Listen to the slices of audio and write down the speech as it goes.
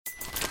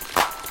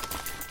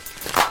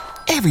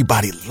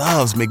Everybody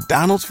loves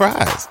McDonald's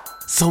fries.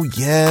 So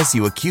yes,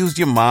 you accused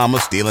your mom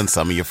of stealing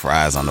some of your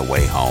fries on the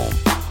way home.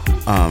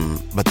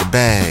 But the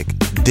bag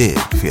did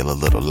feel a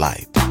little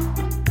light.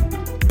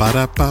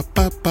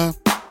 Ba-da-ba-ba-ba.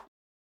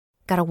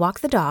 Gotta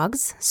walk the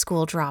dogs,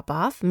 school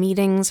drop-off,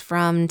 meetings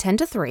from 10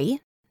 to 3,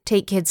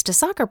 take kids to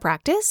soccer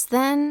practice,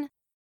 then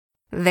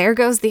there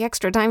goes the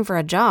extra time for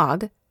a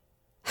jog.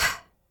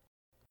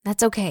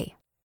 That's okay.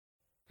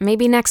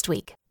 Maybe next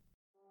week.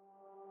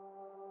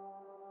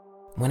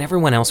 When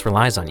everyone else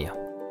relies on you,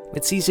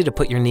 it's easy to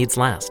put your needs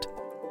last.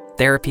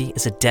 Therapy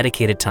is a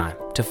dedicated time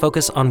to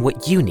focus on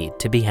what you need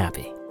to be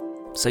happy,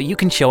 so you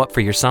can show up for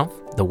yourself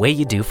the way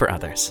you do for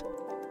others.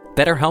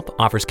 BetterHelp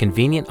offers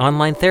convenient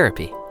online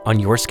therapy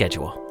on your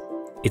schedule.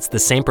 It's the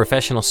same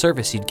professional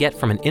service you'd get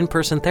from an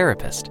in-person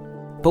therapist,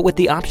 but with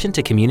the option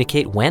to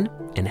communicate when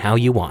and how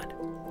you want,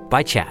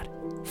 by chat,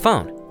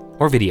 phone,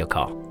 or video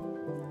call.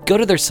 Go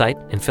to their site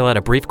and fill out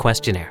a brief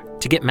questionnaire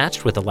to get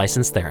matched with a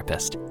licensed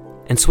therapist,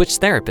 and switch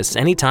therapists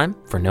anytime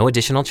for no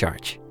additional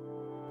charge.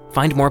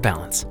 Find more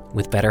balance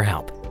with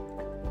BetterHelp.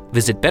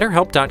 Visit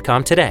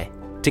BetterHelp.com today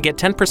to get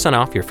 10%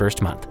 off your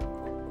first month.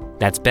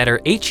 That's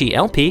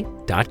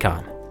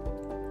BetterHelp.com.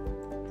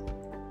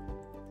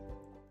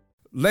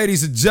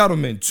 Ladies and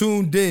gentlemen,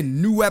 tuned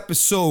in, new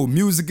episode,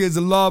 Music is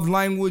a Love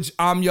Language.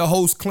 I'm your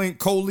host, Clint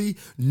Coley.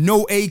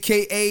 No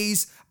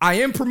AKAs. I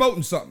am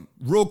promoting something.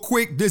 Real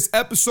quick, this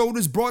episode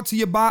is brought to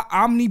you by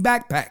Omni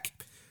Backpack.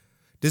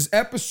 This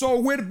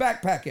episode, where the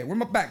backpack at? Where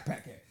my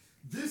backpack at?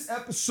 This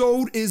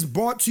episode is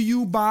brought to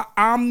you by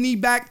Omni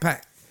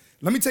Backpack.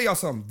 Let me tell y'all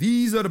something.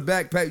 These are the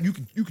backpacks.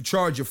 You can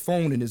charge your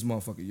phone in this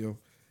motherfucker, yo.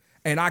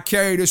 And I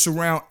carry this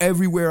around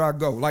everywhere I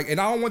go. Like, and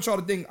I don't want y'all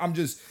to think I'm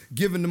just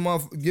giving them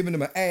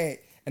an ad,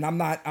 and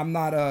I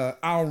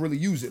don't really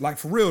use it. Like,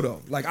 for real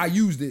though. Like, I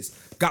use this.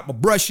 Got my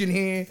brush in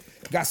here,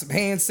 got some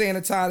hand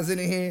sanitizers in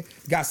here,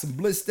 got some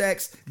bliss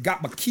stacks,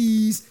 got my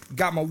keys,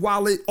 got my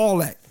wallet, all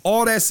that.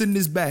 All that's in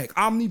this bag.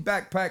 Omni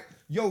Backpack.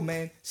 Yo,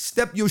 man,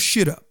 step your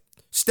shit up.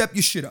 Step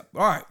your shit up.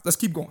 All right, let's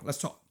keep going. Let's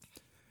talk.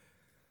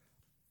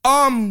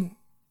 The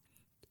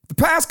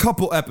past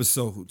couple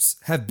episodes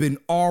have been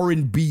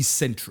R&B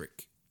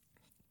centric.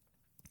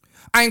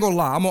 I ain't gonna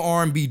lie, I'm an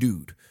R&B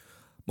dude.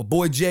 My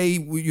boy Jay,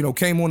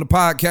 came on the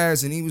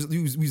podcast and he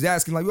was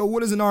asking like, "Yo,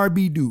 what is an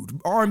R&B dude?"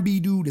 R&B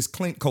dude is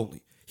Clint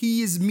Coley.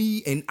 He is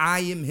me and I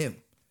am him.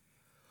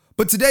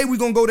 But today we're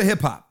gonna go to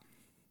hip hop.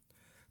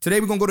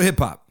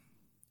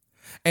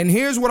 And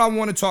here's what I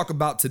want to talk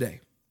about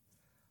today.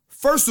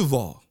 First of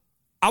all,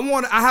 I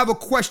have a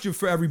question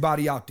for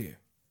everybody out there.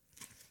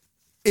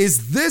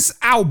 Is this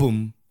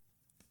album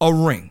a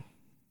ring?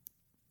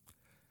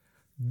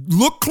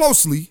 Look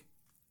closely.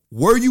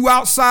 Were you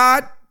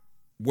outside?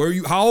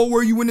 How old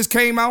were you when this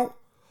came out?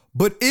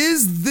 But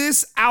is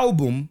this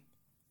album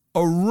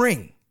a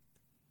ring?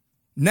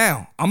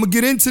 Now, I'm going to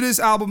get into this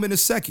album in a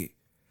second.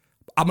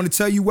 I'm going to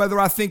tell you whether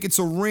I think it's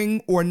a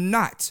ring or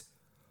not.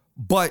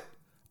 But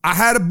I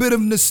had a bit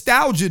of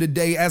nostalgia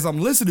today as I'm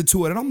listening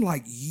to it, and I'm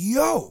like,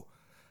 yo,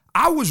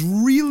 I was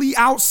really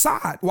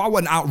outside. Well, I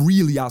wasn't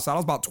really outside. I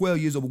was about 12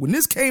 years old. But when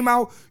this came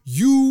out,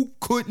 you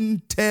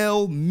couldn't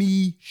tell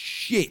me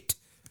shit.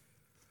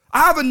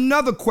 I have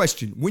another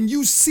question. When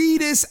you see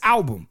this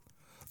album,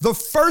 the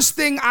first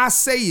thing I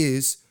say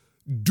is,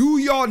 do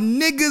y'all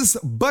niggas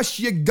bust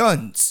your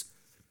guns?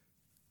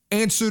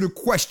 Answer the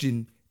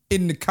question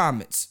in the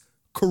comments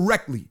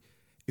correctly.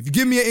 If you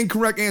give me an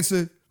incorrect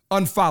answer,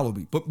 unfollow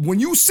me. But when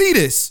you see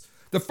this,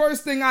 the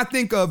first thing I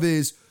think of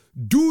is,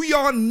 do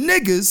y'all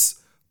niggas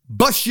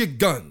bust your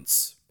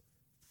guns?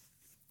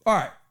 All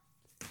right,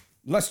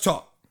 let's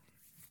talk.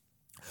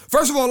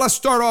 First of all, let's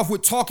start off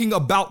with talking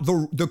about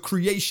the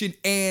creation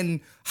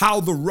and how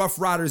the Ruff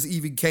Ryders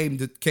even came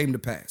to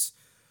pass.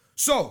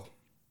 So,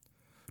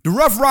 the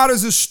Ruff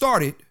Ryders is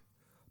started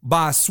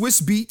by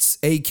Swiss Beats,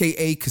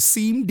 a.k.a.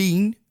 Kasim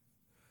Dean,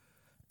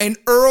 and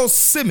Earl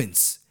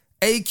Simmons,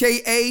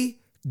 a.k.a.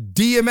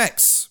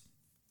 DMX.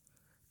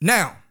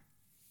 Now,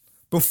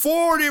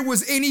 before there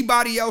was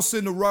anybody else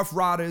in the Ruff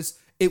Ryders,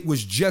 it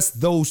was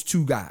just those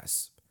two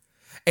guys.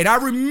 And I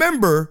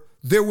remember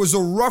there was a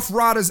Ruff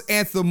Ryders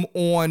anthem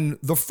on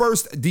the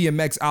first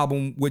DMX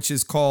album, which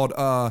is called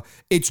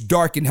It's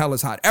Dark and Hell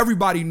is Hot.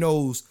 Everybody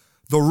knows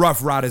the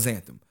Ruff Ryders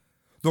anthem.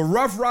 The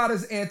Ruff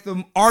Ryders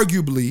anthem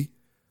arguably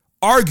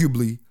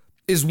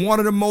is one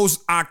of the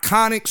most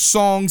iconic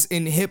songs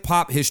in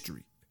hip-hop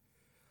history.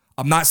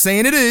 I'm not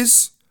saying it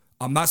is.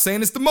 I'm not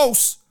saying it's the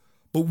most.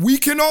 But we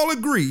can all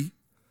agree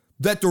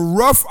that the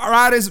Ruff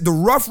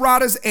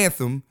Ryders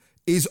anthem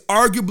is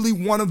arguably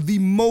one of the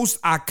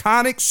most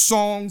iconic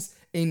songs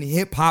in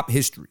hip-hop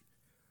history.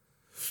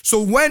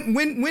 So when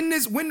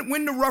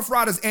the Ruff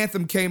Ryders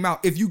anthem came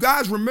out, if you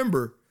guys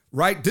remember,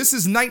 right, this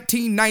is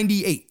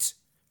 1998.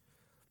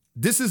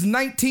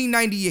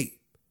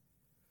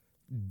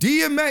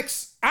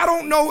 DMX, I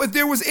don't know if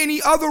there was any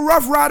other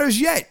Ruff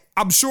Ryders yet.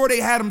 I'm sure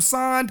they had him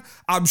signed.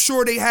 I'm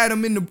sure they had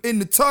him in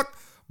the tuck.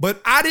 But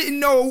I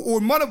didn't know,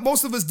 or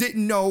most of us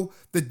didn't know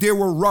that there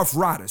were Ruff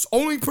Ryders.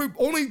 Only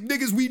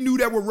niggas we knew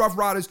that were Ruff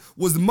Ryders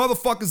was the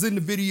motherfuckers in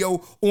the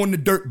video on the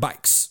dirt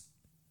bikes.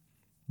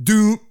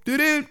 So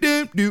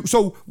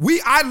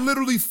I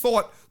literally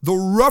thought the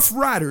Ruff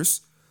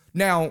Ryders.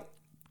 Now,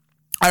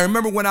 I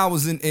remember when I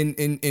was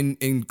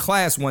in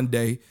class one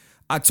day,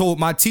 I told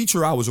my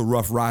teacher I was a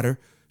Ruff Ryder.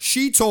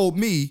 She told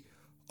me,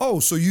 "Oh,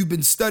 so you've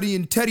been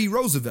studying Teddy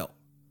Roosevelt?"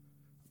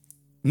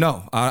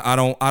 No, I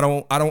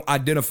don't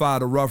identify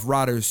the Ruff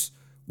Ryders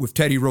with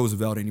Teddy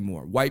Roosevelt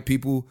anymore. White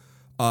people,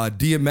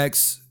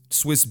 DMX,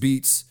 Swiss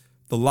Beats,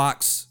 The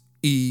Lox,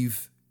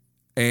 Eve,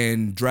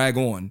 and Drag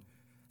On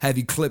have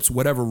eclipsed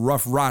whatever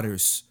Ruff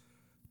Ryders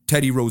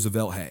Teddy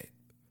Roosevelt had.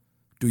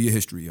 Do your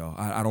history, y'all.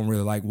 I don't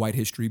really like white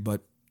history,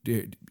 but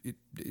there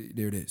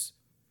it is.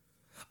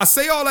 I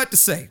say all that to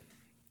say,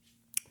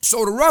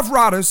 so the Ruff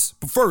Ryders,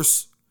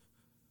 first,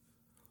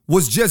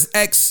 was just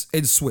X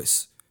and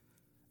Swiss.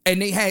 And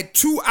they had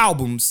 2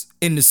 albums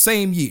in the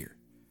same year.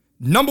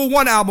 Number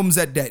 1 albums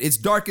at that. It's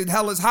Dark and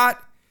Hell is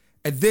Hot.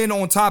 And then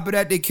on top of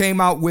that, they came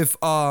out with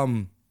what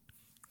album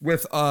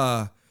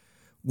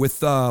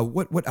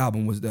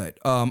was that?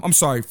 I'm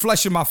sorry,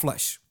 Flesh in My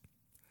Flesh.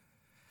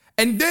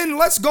 And then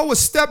let's go a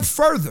step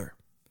further.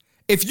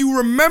 If you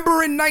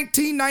remember in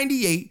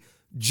 1998,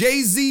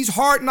 Jay-Z's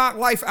Hard Knock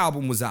Life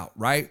album was out,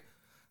 right?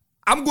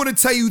 I'm going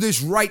to tell you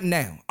this right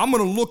now. I'm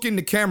going to look in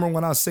the camera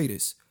when I say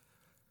this.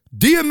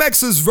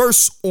 DMX's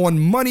verse on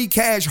Money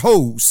Cash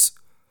Hoes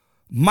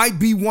might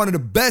be one of the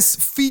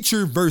best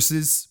feature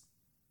verses,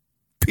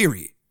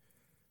 period.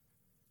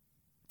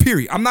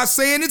 I'm not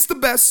saying it's the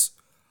best.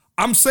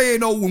 I'm saying,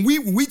 though, when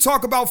we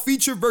talk about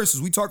feature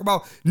verses, we talk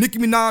about Nicki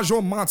Minaj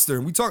on Monster,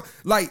 and we talk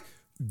like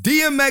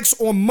DMX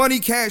on Money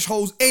Cash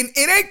Hoes, and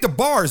it ain't the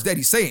bars that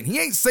he's saying.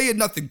 He ain't saying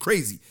nothing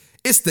crazy.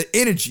 It's the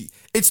energy.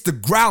 It's the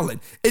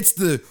growling. It's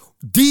the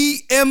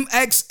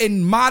DMX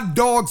and my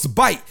dog's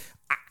bite.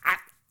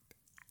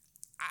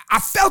 I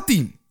felt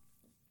him.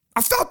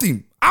 I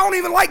don't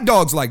even like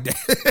dogs like that.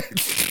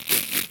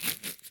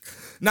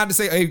 Not to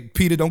say, hey,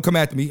 Peter, don't come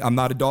after me. I'm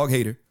not a dog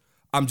hater.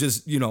 I'm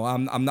just,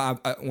 I'm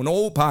not on the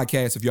old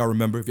podcast. If y'all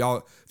remember, if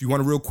you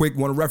want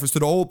a reference to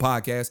the old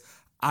podcast,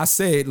 I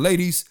said,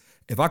 ladies,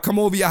 if I come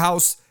over your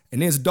house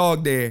and there's a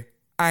dog there,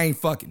 I ain't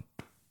fucking.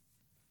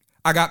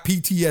 I got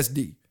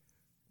PTSD,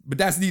 but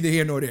that's neither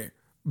here nor there.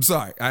 I'm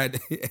sorry.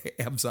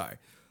 I'm sorry.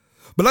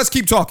 But let's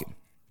keep talking.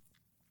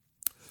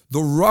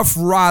 The Ruff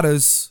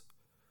Ryders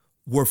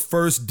were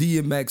first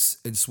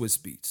DMX and Swiss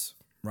Beats,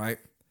 right?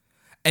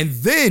 And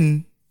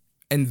then,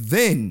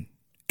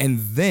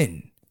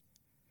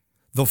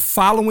 the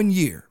following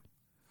year.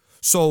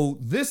 So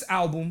this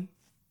album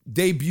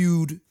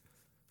debuted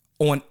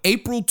on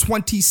April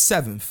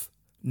 27th,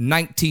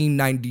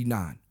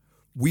 1999.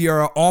 We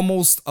are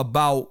almost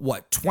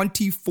about,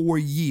 24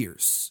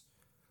 years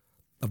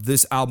of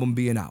this album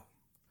being out.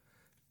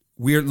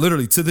 We're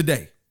literally, to the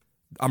day,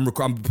 I'm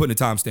putting a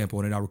timestamp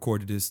on it. I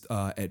recorded this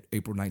at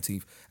April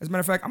 19th. As a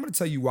matter of fact, I'm going to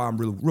tell you why I'm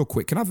real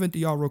quick. Can I vent to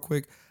y'all real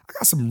quick? I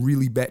got some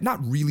really bad,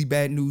 not really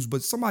bad news,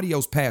 but somebody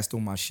else passed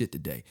on my shit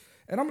today.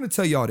 And I'm going to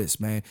tell y'all this,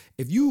 man.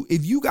 If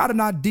you got an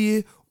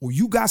idea or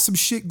you got some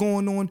shit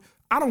going on,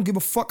 I don't give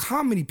a fuck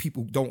how many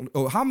people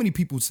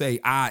say,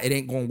 it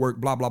ain't going to work,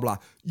 blah, blah, blah.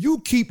 You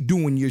keep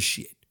doing your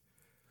shit.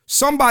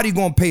 Somebody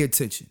going to pay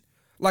attention.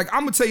 Like,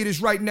 I'm going to tell you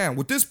this right now.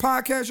 With this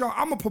podcast, y'all,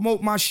 I'm going to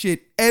promote my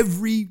shit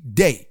every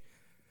day.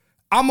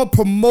 I'm going to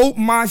promote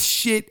my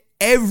shit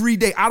every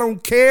day. I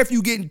don't care if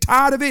you getting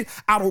tired of it.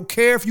 I don't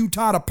care if you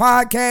tired of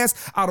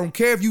podcasts. I don't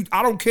care if you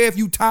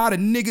tired of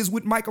niggas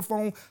with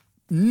microphone.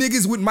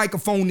 Niggas with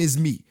microphone is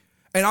me.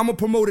 And I'm going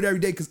to promote it every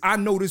day because I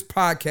know this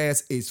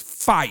podcast is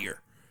fire.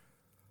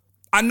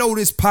 And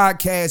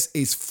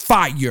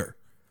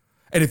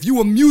if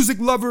you a music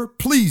lover,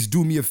 please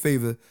do me a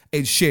favor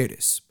and share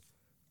this.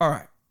 All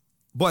right.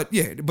 But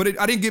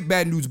I didn't get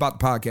bad news about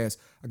the podcast.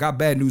 I got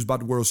bad news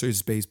about the World Series of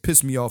Space.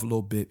 Pissed me off a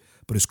little bit,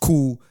 but it's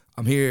cool.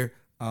 I'm here.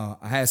 I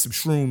had some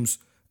shrooms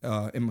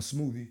in my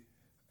smoothie,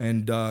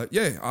 and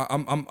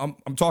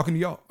I'm talking to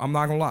y'all. I'm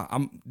not gonna lie.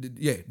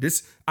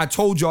 I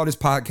told y'all this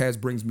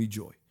podcast brings me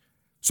joy.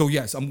 So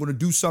yes, I'm gonna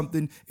do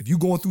something. If you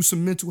going through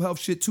some mental health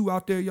shit too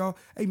out there, y'all,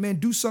 hey man,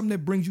 do something that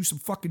brings you some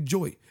fucking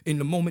joy in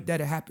the moment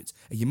that it happens,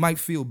 and you might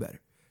feel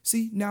better.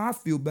 See, now I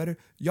feel better.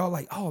 Y'all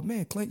like, oh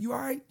man, Clint, you all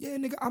right? Yeah,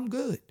 nigga, I'm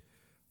good.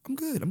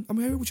 I'm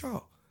here with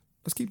y'all.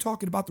 Let's keep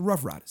talking about the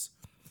Ruff Ryders.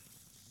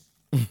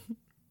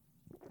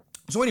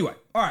 So anyway,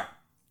 all right.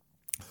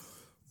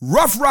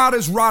 Ruff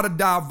Ryders Ride or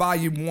Die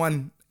Volume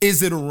 1,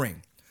 is it a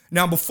ring?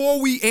 Now, before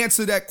we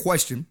answer that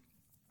question,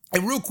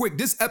 and real quick,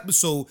 this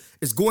episode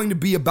is going to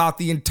be about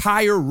the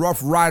entire Ruff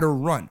Ryder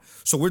run.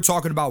 So we're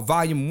talking about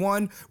Volume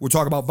 1, we're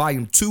talking about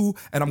Volume 2,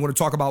 and I'm going to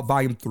talk about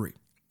Volume 3.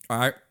 All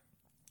right?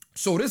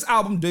 So this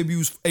album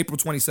debuts April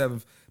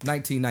 27th,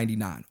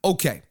 1999.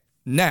 Okay,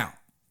 now,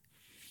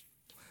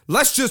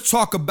 let's just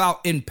talk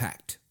about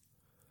impact.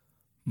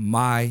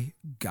 My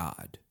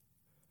God.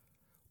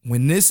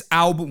 When this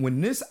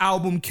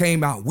album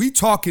came out, we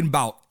talking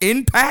about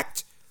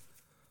impact?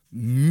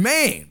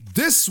 man,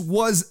 this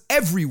was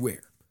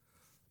everywhere.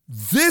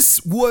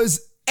 This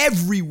was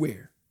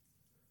everywhere.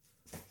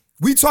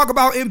 We talk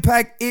about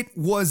impact, it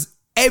was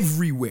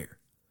everywhere.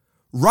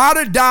 Ride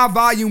or Die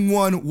Volume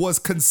 1 was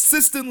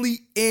consistently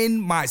in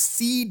my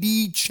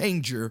CD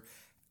changer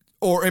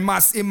or in my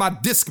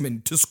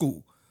Discman to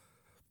school.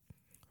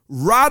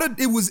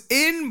 It was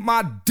in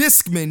my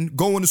Discman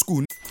going to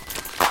school.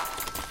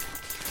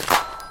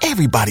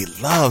 Everybody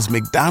loves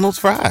McDonald's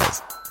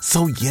fries.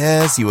 So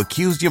yes, you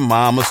accused your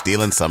mom of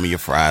stealing some of your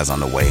fries on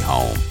the way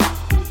home.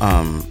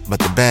 But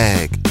the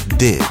bag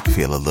did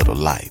feel a little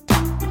light.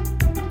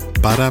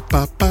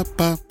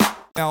 Ba-da-ba-ba-ba.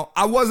 Now,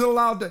 I wasn't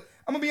allowed to,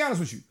 I'm going to be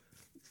honest with you.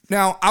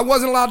 Now, I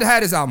wasn't allowed to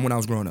have this album when I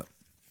was growing up.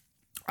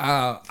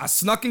 I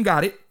snuck and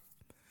got it.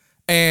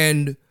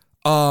 And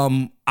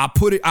I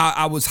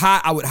would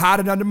hide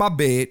it under my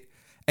bed.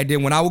 And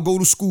then when I would go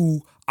to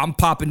school, I'm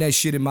popping that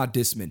shit in my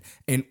Discman.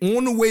 And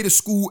on the way to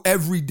school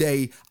every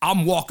day,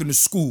 I'm walking to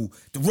school.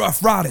 The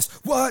Ruff Ryders.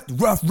 What? The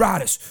Ruff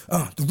Ryders.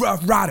 The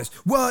Ruff Ryders.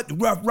 What? The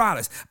Ruff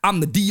Ryders. I'm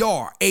the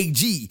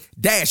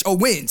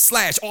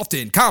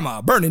DRAG-ON/often,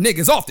 comma, burning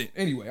niggas often.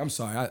 Anyway, I'm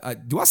sorry.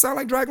 Do I sound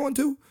like Drag On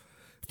too?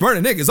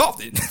 Burning niggas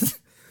often.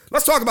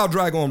 Let's talk about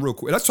Drag On real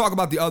quick. Let's talk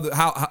about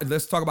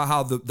let's talk about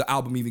how the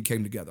album even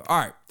came together. All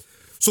right.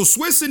 So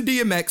Swiss and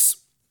DMX,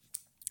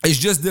 it's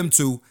just them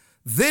two.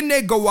 Then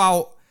they go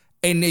out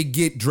and they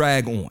get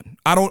Drag On.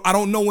 I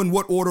don't know in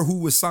what order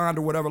who was signed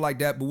or whatever like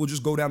that, but we'll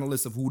just go down the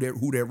list of who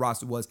their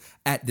roster was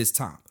at this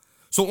time.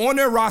 So on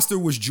their roster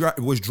was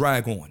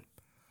Drag On.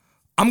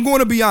 I'm going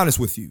to be honest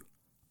with you.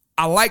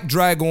 I liked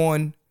Drag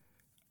On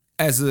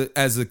as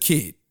a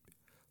kid.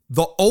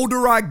 The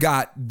older I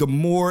got, the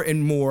more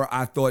and more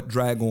I thought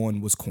Drag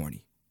On was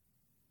corny.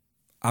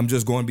 I'm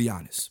just going to be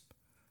honest.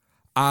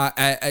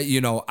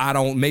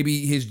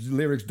 Maybe his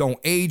lyrics don't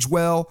age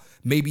well.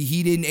 Maybe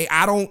he didn't.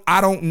 I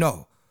don't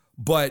know.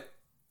 But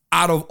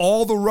out of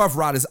all the Ruff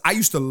Ryders, I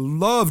used to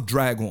love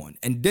Drag On.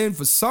 And then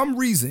for some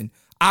reason,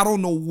 I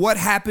don't know what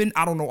happened.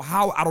 I don't know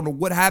how. I don't know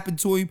what happened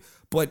to him.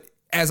 But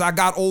as I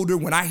got older,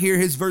 when I hear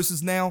his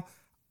verses now,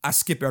 I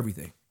skip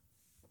everything.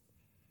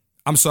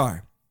 I'm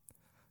sorry.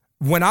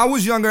 When I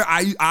was younger,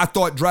 I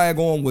thought Drag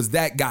On was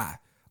that guy.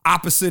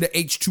 Opposite of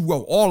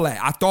H2O, all that.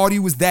 I thought he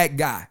was that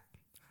guy.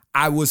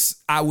 I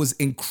was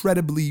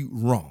incredibly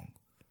wrong.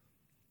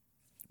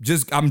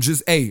 I'm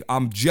just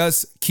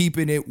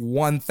keeping it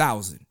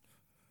 1,000.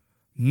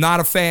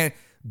 Not a fan.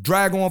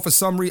 Drag On for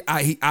some reason,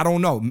 I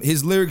don't know.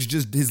 His lyrics,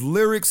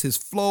 his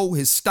flow,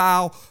 his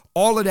style,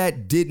 all of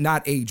that did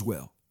not age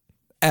well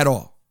at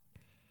all.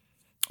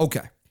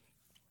 Okay.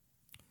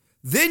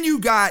 Then you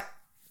got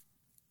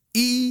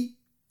EVE.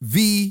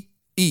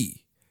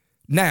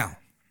 Now,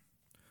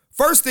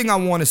 first thing I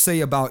want to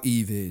say about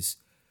Eve is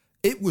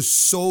it was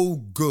so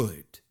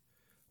good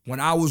when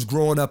I was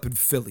growing up in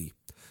Philly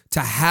to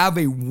have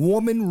a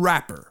woman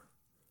rapper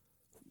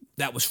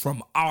that was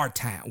from our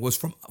town,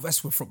 that's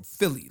from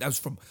Philly. That was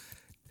from,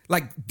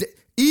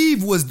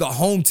 Eve was the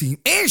home team,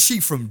 and she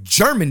from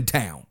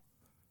Germantown.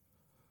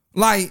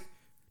 Like,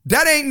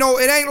 it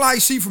ain't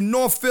like she from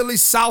North Philly,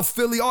 South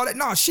Philly, all that.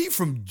 No, she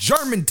from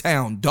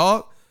Germantown,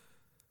 dog.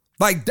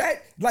 Like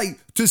that,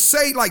 to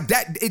say like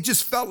that, it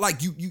just felt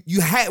like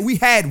we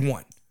had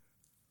one.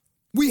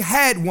 We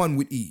had one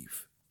with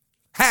Eve.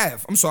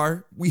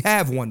 We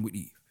have one with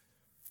Eve.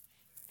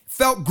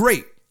 Felt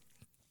great.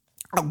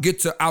 I'll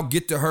get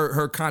to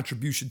her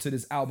contribution to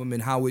this album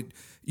and how it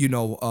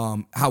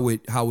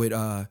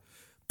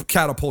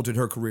catapulted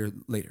her career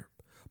later.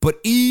 But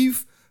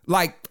Eve,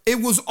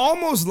 it was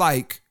almost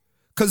like,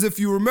 because if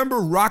you remember,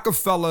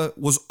 Rockefeller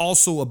was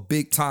also a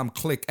big time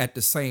clique at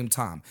the same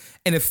time.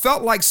 And it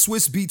felt like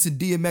Swiss Beats and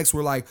DMX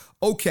were like,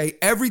 okay,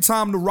 every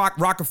time the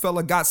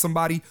Rockefeller got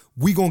somebody,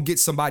 we gonna get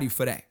somebody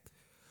for that.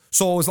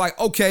 So it was like,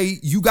 okay,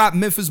 you got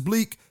Memphis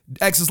Bleak.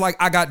 X is like,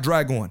 I got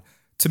Drag On.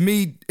 To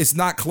me, it's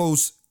not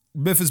close.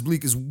 Memphis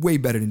Bleak is way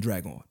better than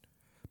Drag On.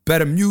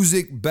 Better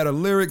music, better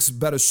lyrics,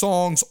 better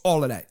songs,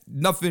 all of that.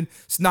 Nothing,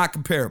 it's not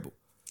comparable.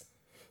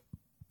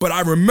 But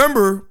I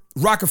remember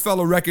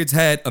Rockefeller Records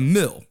had a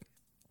mill.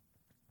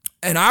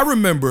 And I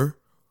remember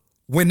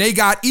when they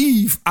got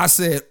Eve, I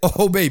said,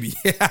 oh, baby.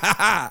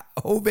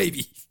 Oh,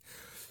 baby.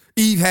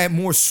 Eve had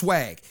more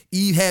swag.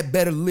 Eve had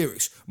better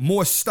lyrics,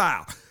 more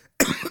style.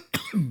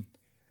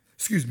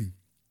 Excuse me.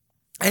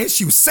 And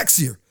she was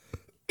sexier.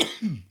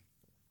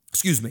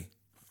 Excuse me.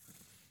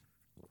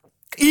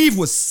 Eve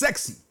was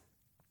sexy.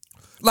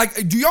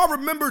 Like, do y'all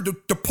remember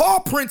the paw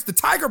prints, the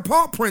tiger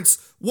paw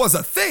prints was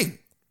a thing.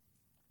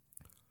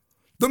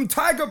 Them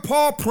tiger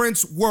paw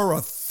prints were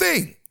a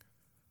thing.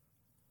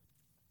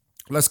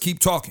 Let's keep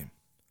talking.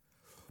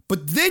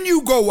 But then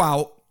you go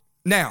out.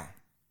 Now,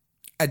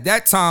 at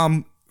that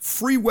time,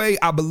 Freeway,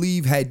 I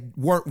believe,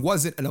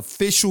 wasn't an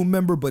official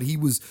member, but it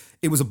was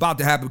about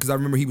to happen because I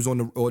remember he was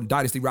on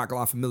Dynasty Rock, a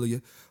lot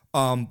familiar.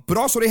 But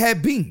also they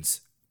had Beans.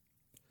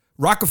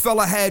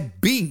 Rockefeller had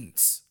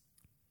Beans.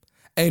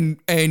 And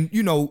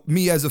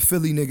me as a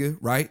Philly nigga,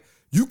 right?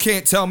 You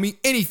can't tell me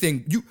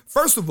anything.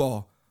 First of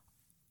all,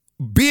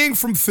 being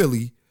from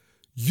Philly,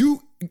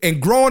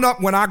 And growing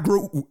up when I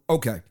grew,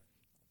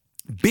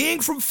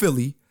 being from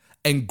Philly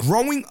and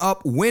growing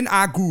up when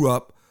I grew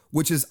up,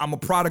 which is I'm a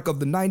product of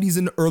the 90s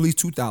and the early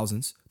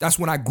 2000s. That's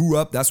when I grew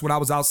up. That's when I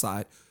was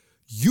outside.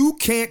 You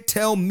can't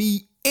tell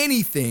me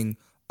anything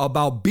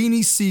about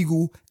Beanie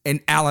Siegel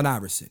and Allen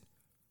Iverson.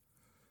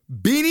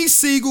 Beanie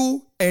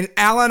Siegel and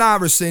Allen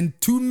Iverson,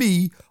 to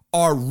me,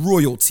 are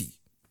royalty.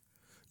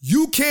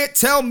 You can't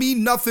tell me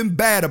nothing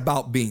bad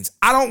about Beans.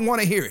 I don't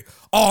want to hear it.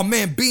 Oh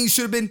man, Beans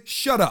should have been,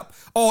 shut up.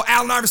 Oh,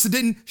 Allen Iverson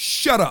didn't,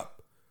 shut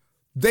up.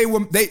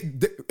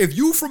 If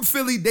you from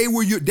Philly, they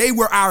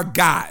were our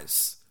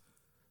guys.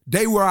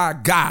 They were our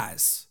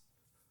guys.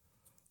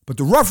 But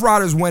the Ruff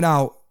Ryders went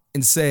out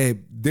and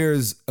said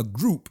there's a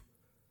group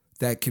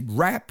that can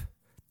rap.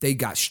 They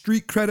got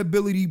street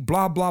credibility,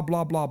 blah, blah,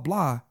 blah, blah,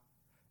 blah.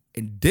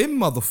 And them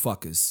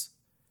motherfuckers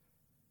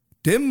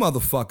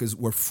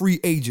were free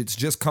agents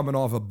just coming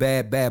off a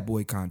bad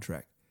boy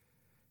contract.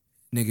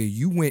 Nigga,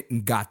 you went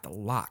and got the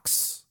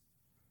locks.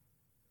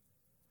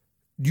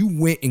 You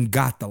went and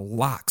got the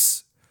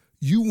locks.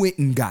 You went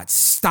and got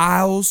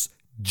Styles,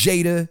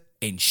 Jada,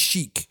 and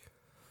Chic.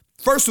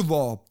 First of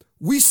all,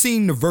 we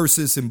seen the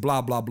verses and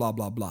blah, blah, blah,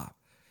 blah, blah.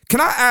 Can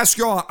I ask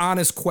y'all an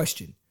honest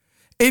question?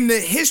 In the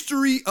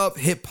history of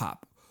hip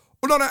hop,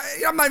 no,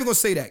 I'm not even gonna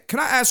say that. Can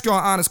I ask y'all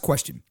an honest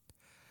question?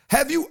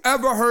 Have you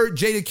ever heard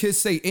Jadakiss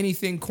say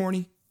anything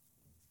corny?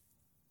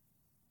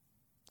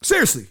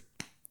 Seriously.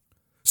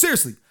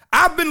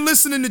 I've been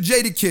listening to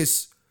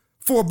Jadakiss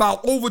for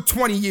about over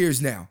 20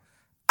 years now.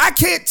 I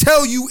can't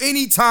tell you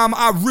any time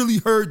I really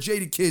heard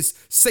Jadakiss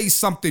say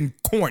something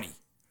corny.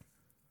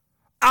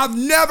 I've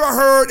never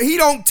heard, he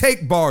don't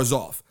take bars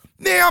off.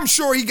 Yeah, I'm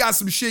sure he got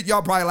some shit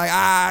y'all probably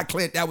like,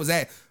 Clint, that was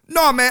that.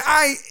 No, man,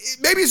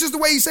 maybe it's just the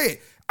way he say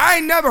it. I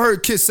ain't never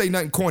heard Kiss say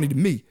nothing corny to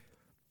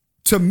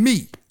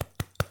me.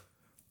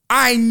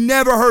 I ain't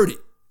never heard it.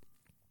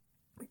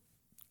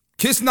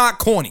 Kiss not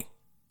corny.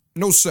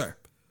 No, sir.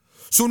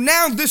 So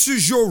now this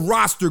is your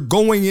roster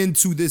going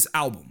into this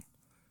album.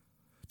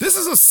 This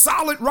is a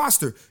solid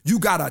roster. You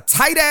got a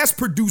tight-ass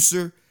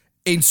producer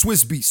in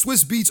Swiss Beats.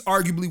 Swiss Beats,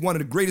 arguably one of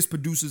the greatest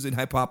producers in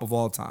hip-hop of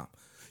all time.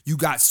 You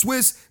got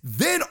Swiss.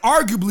 Then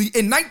arguably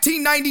in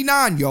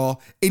 1999,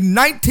 y'all, in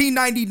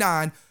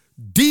 1999,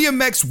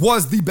 DMX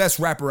was the best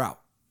rapper out.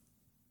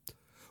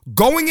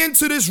 Going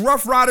into this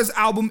Ruff Ryders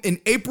album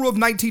in April of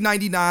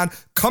 1999,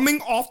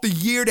 coming off the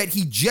year that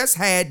he just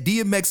had,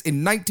 DMX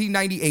in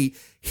 1998,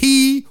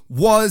 he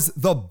was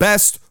the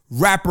best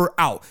rapper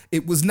out.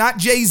 It was not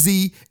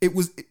Jay-Z, it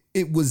was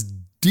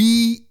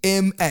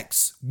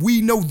DMX.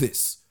 We know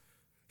this.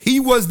 He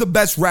was the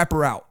best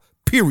rapper out,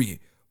 period.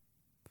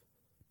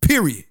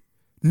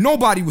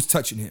 Nobody was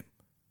touching him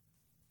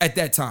at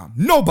that time.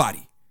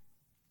 Nobody.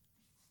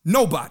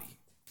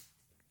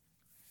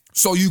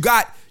 So you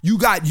got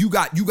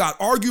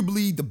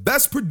arguably the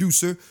best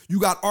producer, you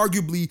got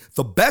arguably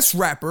the best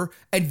rapper,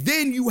 and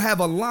then you have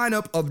a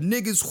lineup of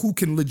niggas who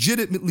can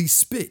legitimately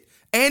spit,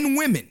 and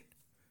women,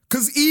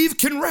 because Eve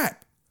can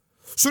rap.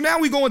 So now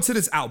we go into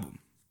this album,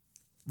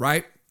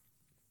 right?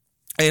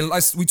 And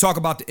we talk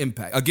about the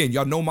impact. Again,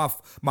 y'all know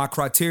my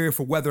criteria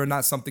for whether or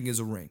not something is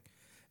a ring.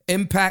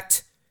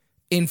 Impact,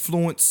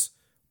 influence,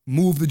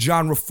 move the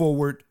genre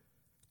forward,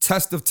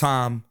 test of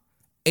time,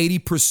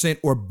 80%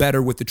 or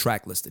better with the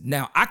track listing.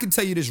 Now, I can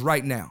tell you this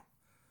right now.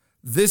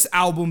 This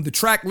album, the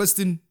track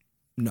listing,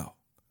 no.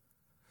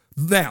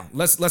 Now,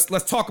 let's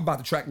talk about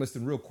the track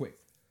listing real quick.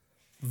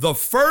 The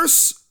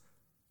first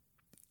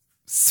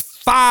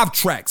 5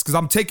 tracks, because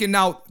I'm taking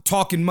out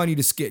Talking Money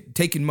to skit,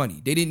 Taking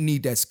Money. They didn't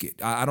need that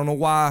skit. I don't know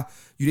why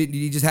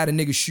you just had a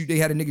nigga shoot. They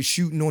had a nigga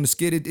shooting on the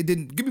skit. It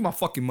didn't, give me my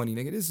fucking money,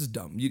 nigga. This is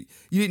dumb. You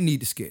didn't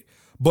need the skit.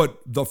 But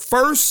the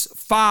first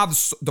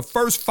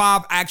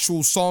 5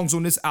 actual songs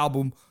on this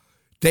album,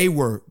 they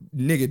were,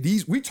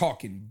 nigga, we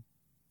talking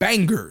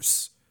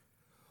bangers.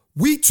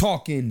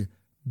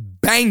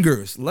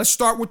 Let's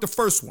start with the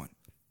first one.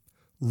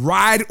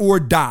 Ride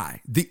or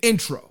Die, the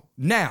intro.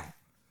 Now,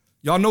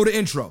 y'all know the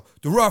intro.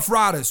 The Ruff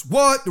Ryders.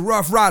 What? The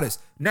Ruff Ryders.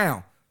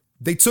 Now,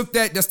 they took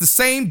that's the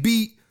same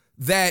beat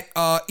that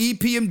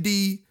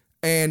EPMD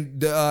and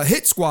the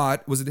Hit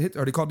Squad, was it the Hit,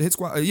 are they called the Hit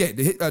Squad?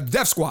 The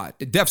Def Squad.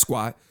 The Def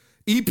Squad.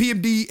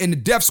 EPMD and the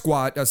Def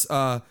Squad, that's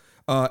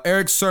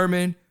Eric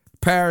Sermon,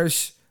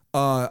 Parrish,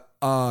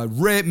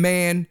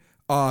 Redman,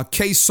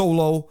 K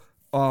Solo,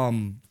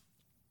 and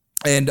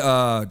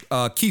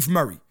Keith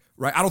Murray,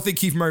 right? I don't think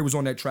Keith Murray was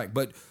on that track,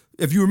 but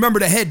if you remember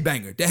the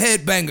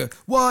headbanger,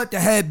 what? The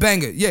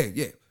headbanger,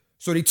 yeah.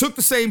 So they took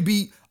the same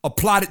beat,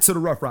 applied it to the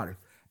Ruff Ryders.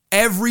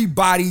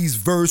 Everybody's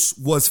verse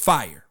was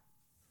fire.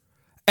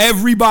 That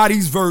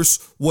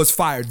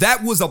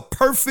was a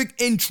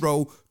perfect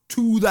intro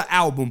to the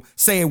album,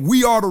 saying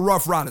we are the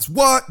Ruff Ryders.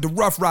 What? The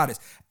Ruff Ryders.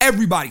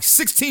 Everybody,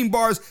 16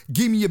 bars,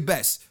 give me your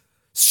best.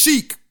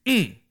 Chic,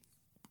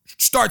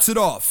 starts it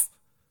off.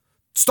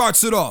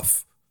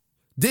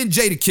 Then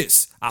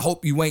Jadakiss, I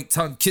hope you ain't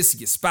tongue kissing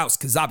your spouse,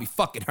 cause I be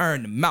fucking her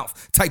in the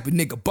mouth. Type of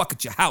nigga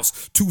bucket your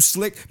house. Too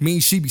slick,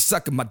 means she be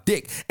sucking my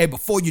dick. And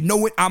before you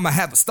know it, I'ma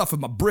have her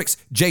stuffing my bricks.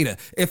 Jada,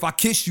 if I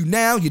kiss you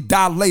now, you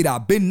die later. I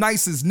been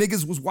nice as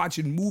niggas was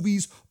watching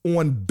movies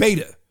on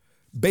Beta.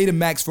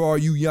 Betamax for all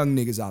you young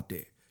niggas out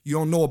there. You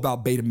don't know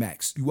about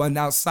Betamax. You wasn't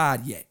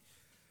outside yet.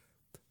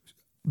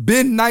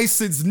 Been nice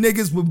since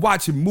niggas was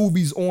watching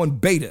movies on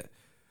Beta.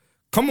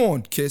 Come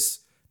on,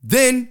 Kiss.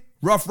 Then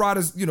Ruff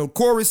Ryders,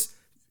 chorus.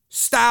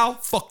 Style,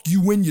 fuck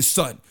you and your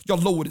son. Y'all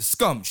lower the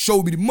scum.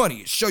 Show me the money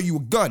and show you a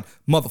gun,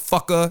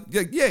 motherfucker.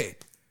 Yeah.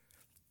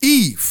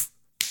 Eve,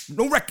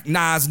 don't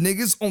recognize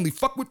niggas, only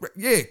fuck with,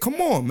 yeah, come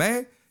on,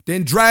 man.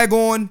 Then Drag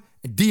On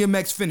and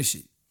DMX finish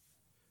it.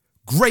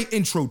 Great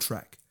intro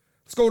track.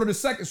 Let's go to the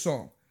second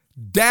song,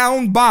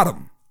 Down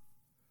Bottom.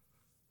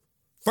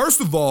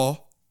 First of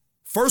all,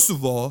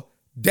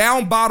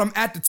 Down Bottom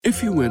at the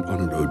If you went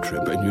on a road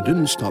trip and you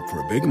didn't stop for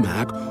a Big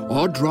Mac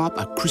or drop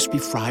a crispy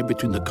fry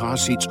between the car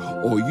seats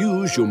or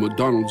use your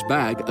McDonald's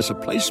bag as a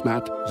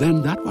placemat,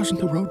 then that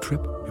wasn't a road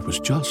trip. It was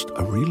just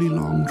a really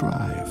long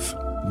drive.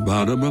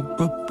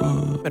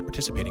 Ba-da-ba-ba-ba. At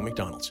participating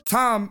McDonald's.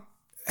 Tom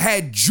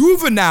had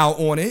Juvenile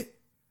on it.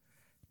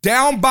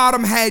 Down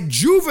Bottom had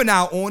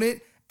Juvenile on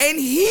it, and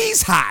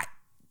he's hot.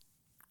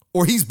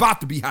 Or he's about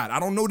to be hot. I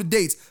don't know the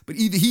dates, but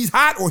either he's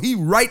hot or he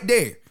right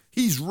there.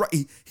 He's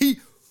right.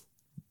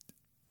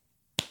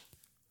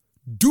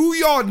 Do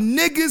y'all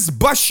niggas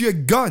bust your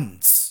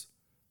guns?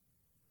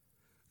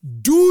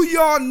 Do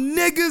y'all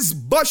niggas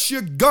bust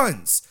your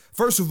guns?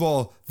 First of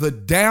all, the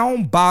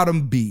Down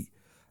Bottom beat.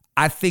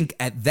 I think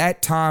at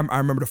that time, I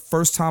remember the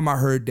first time I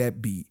heard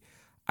that beat,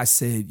 I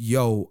said,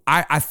 yo,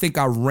 I think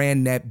I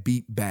ran that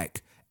beat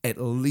back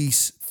at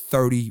least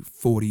 30,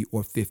 40,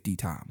 or 50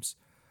 times.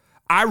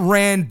 I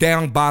ran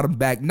Down Bottom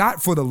back,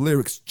 not for the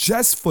lyrics,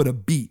 just for the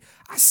beat.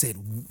 I said,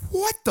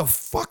 what the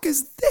fuck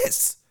is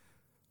this?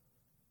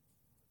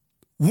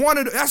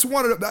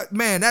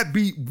 That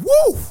beat,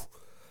 woo.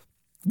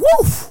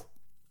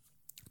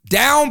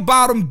 Down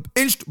Bottom,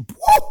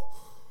 woo.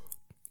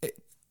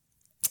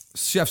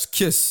 Chef's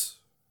kiss.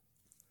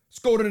 Let's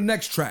go to the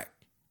next track.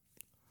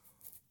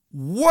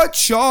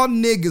 What y'all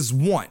niggas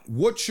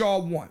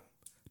want?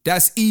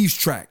 That's Eve's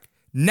track.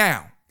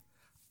 Now,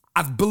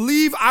 I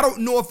don't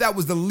know if that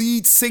was the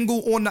lead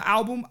single on the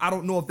album. I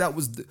don't know if that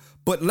was,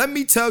 but let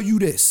me tell you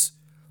this.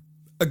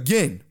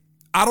 Again,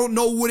 I don't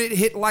know what it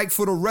hit like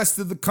for the rest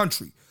of the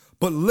country,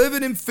 but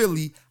living in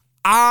Philly,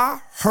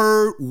 I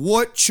heard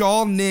What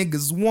Y'all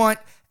Niggas Want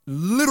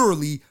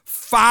literally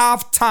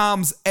 5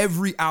 times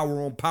every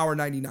hour on Power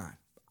 99.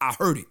 I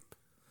heard it.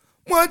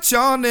 What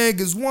y'all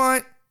niggas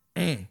want?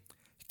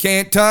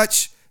 Can't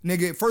touch.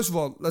 Nigga, first of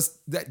all,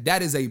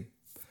 that is a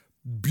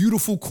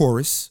beautiful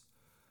chorus,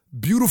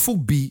 beautiful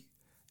beat,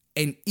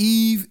 and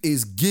Eve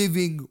is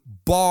giving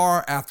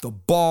bar after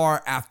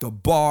bar after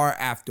bar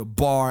after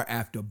bar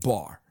after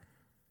bar.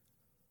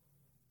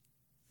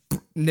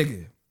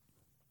 Nigga.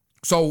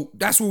 So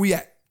that's where we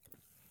at.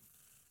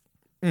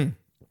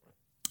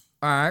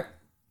 All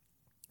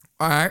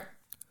right.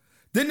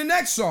 Then the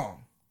next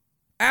song,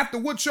 after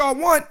What Y'all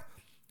Want,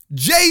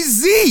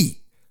 Jay-Z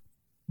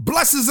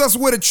blesses us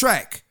with a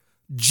track,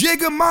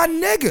 Jigga My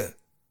Nigga.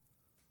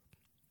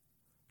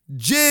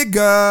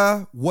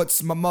 Jigga,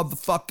 what's my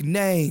motherfucking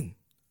name?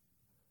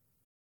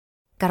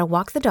 Gotta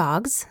walk the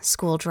dogs,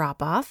 school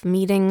drop-off,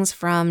 meetings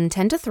from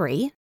 10 to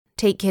 3,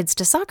 take kids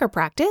to soccer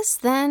practice,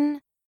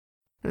 then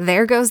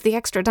there goes the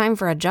extra time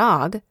for a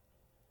jog.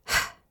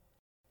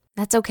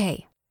 That's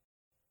okay.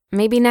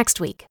 Maybe next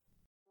week.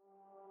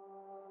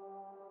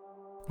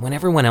 When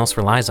everyone else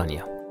relies on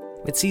you,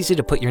 it's easy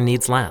to put your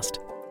needs last.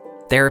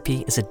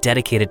 Therapy is a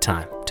dedicated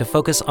time to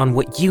focus on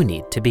what you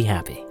need to be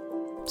happy,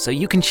 so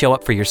you can show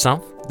up for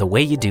yourself the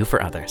way you do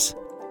for others.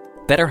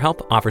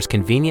 BetterHelp offers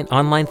convenient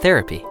online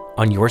therapy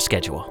on your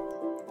schedule.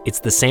 It's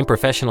the same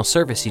professional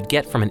service you'd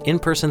get from an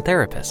in-person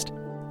therapist,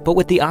 but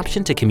with the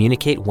option to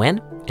communicate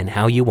when and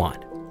how you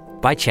want,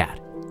 by chat,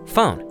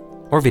 phone,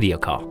 or video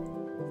call.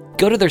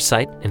 Go to their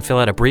site and fill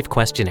out a brief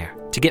questionnaire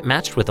to get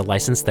matched with a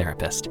licensed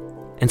therapist,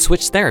 and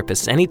switch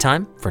therapists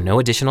anytime for no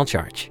additional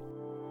charge.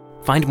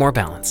 Find more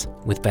balance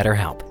with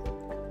BetterHelp.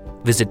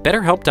 Visit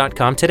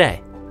BetterHelp.com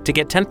today to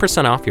get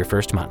 10% off your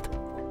first month.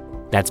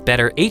 That's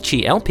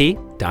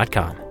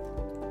BetterHelp.com.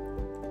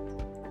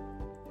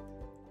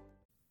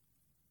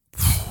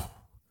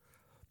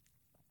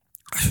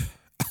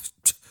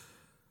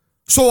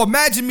 So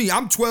imagine me.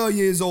 I'm 12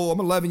 years old. I'm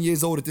 11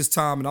 years old at this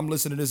time, and I'm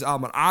listening to this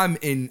album. I'm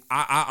in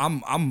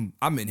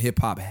hip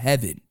hop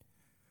heaven.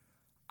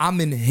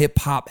 I'm in hip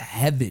hop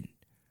heaven.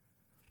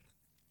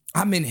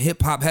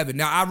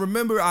 Now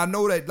I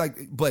know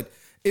that but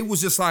it was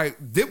just like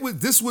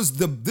this was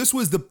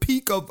the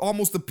peak of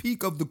almost the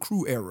peak of the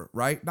Crew era,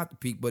 right? Not the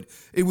peak, but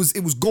it was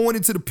going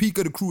into the peak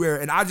of the Crew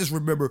era. And I just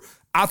remember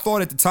I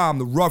thought at the time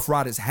the Ruff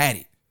Ryders had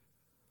it.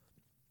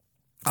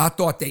 I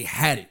thought they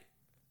had it.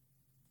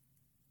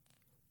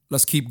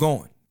 Let's keep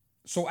going.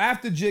 So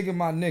after Jigga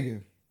My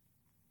Nigga,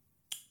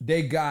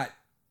 they got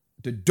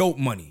the Dope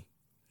Money.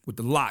 with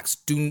the locks.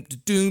 Doom,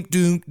 doom,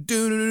 doom,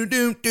 doom,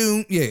 doom,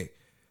 doom. Yeah.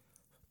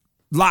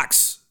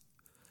 Locks.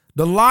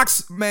 The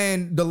locks,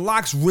 man, the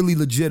locks really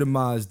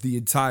legitimized the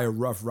entire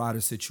Ruff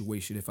Ryders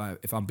situation,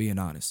 if I'm being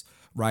honest,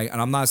 right? And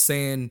I'm not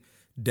saying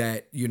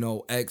that,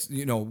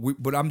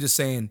 but I'm just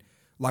saying,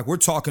 like, we're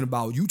talking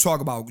about, you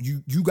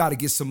got to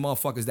get some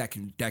motherfuckers that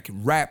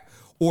can rap,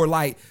 or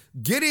like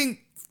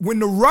when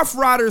the Ruff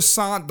Ryders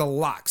signed the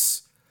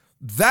locks,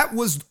 that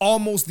was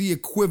almost the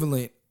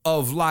equivalent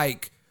of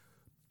like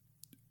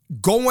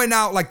going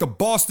out like the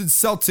Boston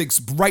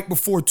Celtics right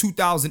before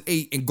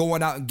 2008 and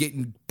going out and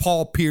getting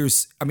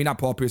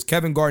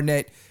Kevin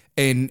Garnett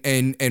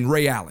and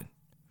Ray Allen.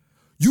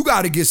 You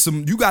got to get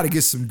some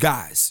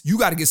guys. You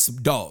got to get some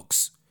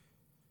dogs.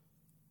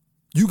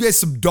 You get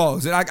some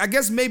dogs. And I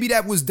guess maybe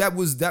that was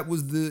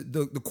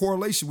the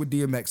correlation with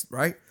DMX,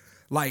 right?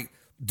 Like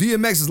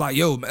DMX is like,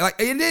 yo, man.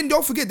 Like, and then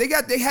don't forget they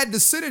had the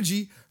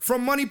synergy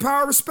from Money,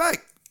 Power,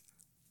 Respect.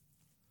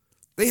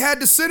 They had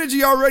the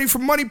synergy already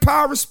from Money,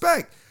 Power,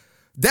 Respect.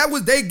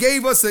 They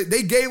gave us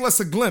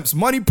a glimpse.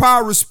 Money,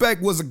 Power,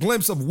 Respect was a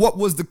glimpse of what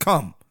was to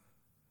come.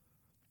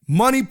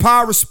 Money,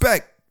 Power,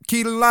 Respect.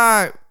 Key to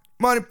life.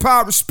 Money,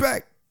 Power,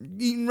 Respect.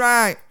 Eating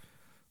right.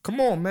 Come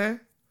on,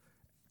 man.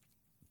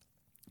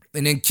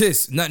 And then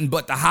Kiss, nothing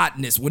but the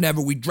hotness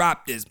whenever we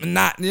drop this. But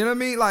not, you know what I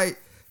mean? Like,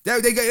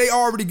 they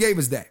already gave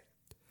us that.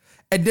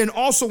 And then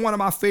also one of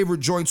my favorite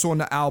joints on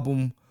the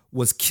album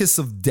was Kiss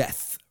of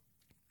Death.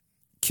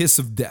 Kiss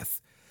of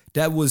Death.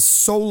 That was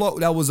solo.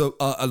 That was a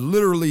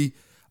literally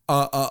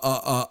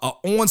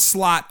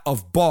onslaught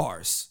of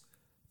bars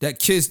that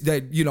Kiss,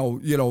 that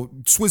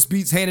Swiss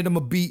Beats handed him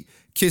a beat.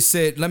 Kiss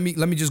said, let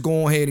me just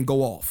go on ahead and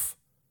go off.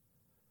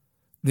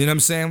 You know what I'm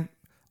saying?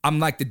 I'm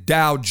like the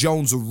Dow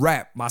Jones of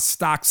rap. My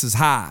stocks is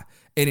high.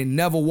 And it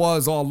never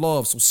was all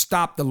love. So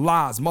stop the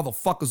lies.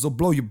 Motherfuckers will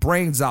blow your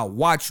brains out.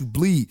 Watch you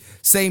bleed.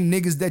 Same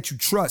niggas that you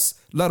trust.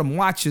 Let them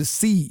watch you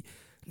see.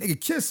 Nigga,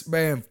 Kiss,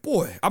 man,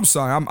 boy, I'm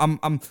sorry.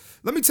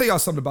 Let me tell y'all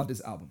something about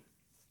this album.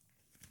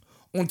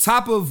 On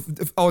top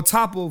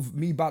of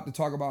me about to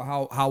talk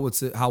about how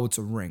it's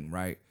a ring,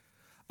 right?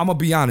 I'm gonna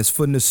be honest.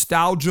 For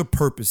nostalgia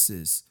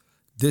purposes,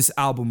 this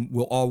album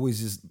will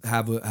always just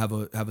have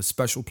a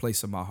special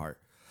place in my heart.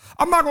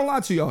 I'm not gonna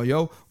lie to y'all,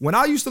 yo. When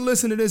I used to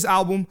listen to this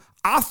album,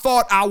 I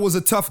thought I was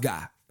a tough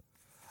guy.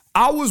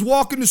 I was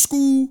walking to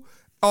school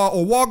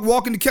or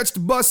walking to catch the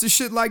bus and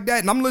shit like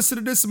that, and I'm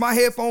listening to this in my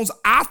headphones.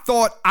 I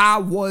thought I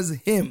was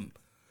him.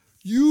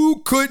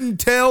 You couldn't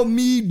tell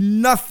me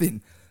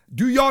nothing.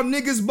 Do y'all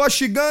niggas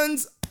bust your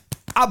guns?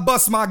 I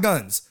bust my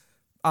guns.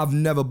 I've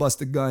never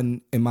busted a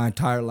gun in my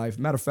entire life.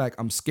 Matter of fact,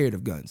 I'm scared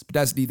of guns, but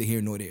that's neither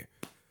here nor there.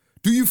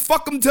 Do you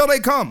fuck them till they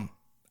come?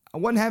 I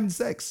wasn't having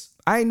sex.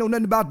 I ain't know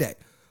nothing about that.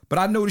 But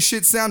I know the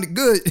shit sounded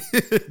good.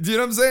 Do you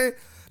know what I'm saying?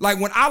 Like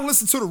when I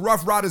listened to the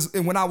Ruff Ryders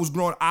and when I was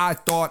growing, I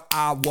thought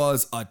I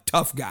was a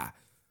tough guy.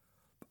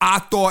 I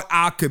thought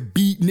I could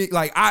beat Nick.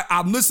 Like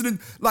I'm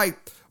listening. Like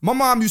my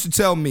mom used to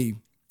tell me,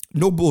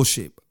 no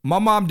bullshit. My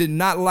mom did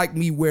not like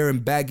me wearing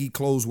baggy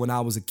clothes when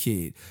I was a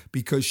kid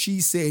because she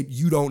said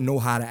you don't know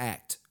how to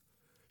act.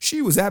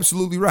 She was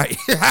absolutely right.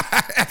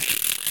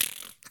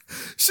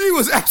 She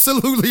was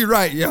absolutely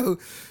right, yo.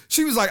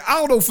 She was like, I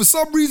don't know, for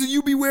some reason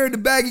you be wearing the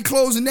baggy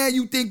clothes and now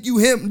you think you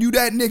him, you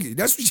that nigga.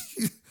 That's what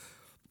she,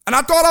 and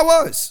I thought I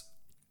was.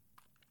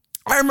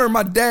 I remember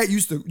my dad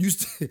used to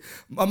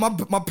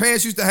my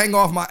pants used to hang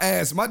off my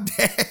ass. My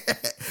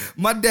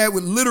dad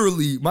would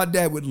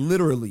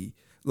literally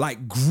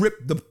like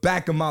grip the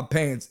back of my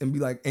pants and be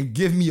like, and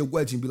give me a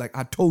wedgie and be like,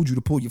 I told you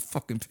to pull your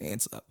fucking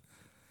pants up.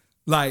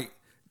 Like,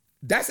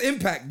 that's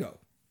impact though.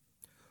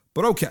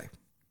 But okay.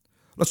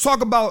 Let's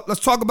talk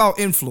about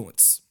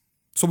influence.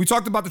 So we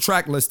talked about the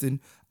track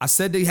listing. I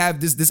said they have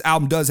this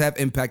album does have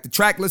impact. The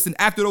track listing,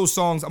 after those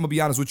songs, I'm gonna be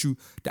honest with you,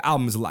 the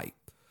album is light.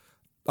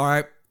 All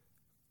right.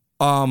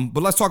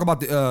 But let's talk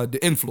about the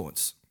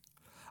influence.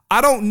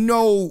 I don't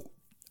know.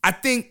 I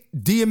think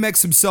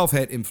DMX himself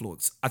had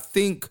influence. I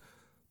think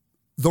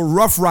the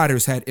Ruff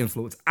Ryders had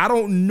influence. I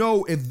don't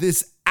know if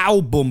this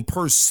album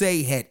per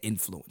se had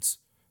influence.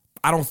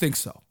 I don't think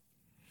so.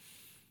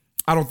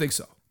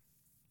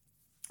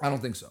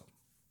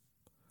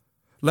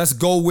 Let's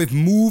go with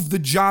move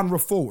the genre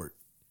forward.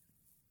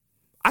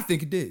 I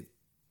think it did.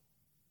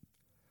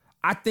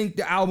 I think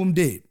the album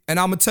did. And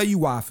I'm going to tell you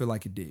why I feel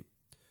like it did.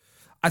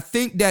 I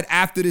think that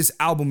after this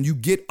album, you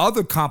get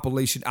other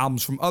compilation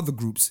albums from other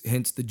groups,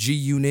 hence the G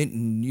Unit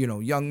and,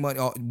 Young Money,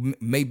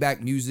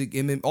 Maybach Music,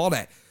 MM, all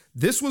that.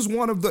 This was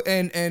one of the,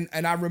 and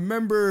I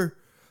remember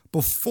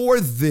before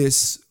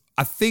this,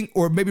 I think,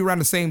 or maybe around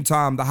the same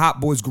time, the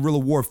Hot Boys Guerrilla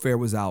Warfare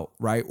was out,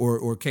 right?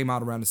 Or came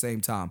out around the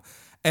same time.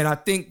 And I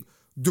think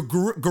the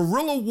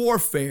Guerrilla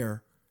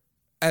Warfare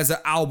as an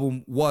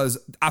album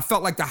I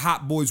felt like the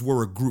Hot Boys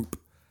were a group.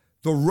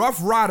 The Ruff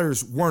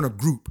Ryders weren't a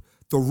group.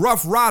 The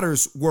Ruff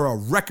Ryders were a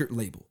record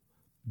label.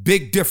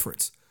 Big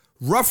difference.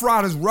 Ruff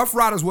Ryders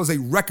was a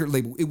record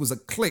label. It was a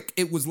clique.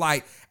 It was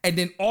like, and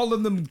then all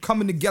of them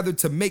coming together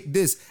to make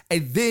this.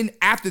 And then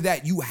after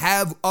that, you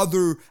have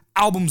other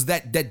albums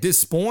that this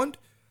spawned.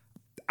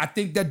 I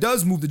think that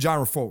does move the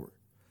genre forward.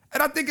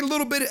 And I think a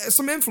little bit of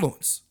some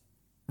influence,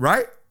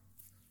 right?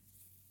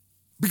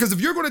 Because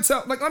if you're going to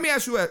tell, like, let me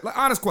ask you an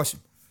honest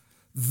question.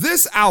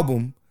 This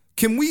album,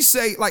 can we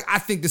say, like, I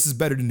think this is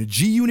better than the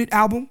G Unit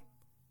album?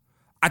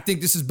 I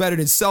think this is better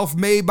than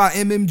Self-Made by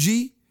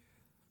MMG.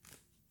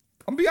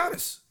 I'm going to be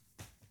honest.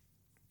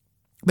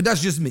 But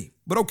that's just me.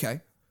 But okay.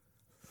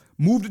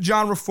 Move the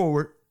genre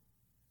forward.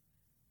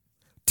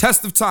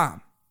 Test of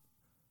time.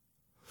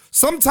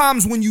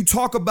 Sometimes when you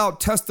talk about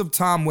test of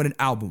time with an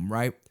album,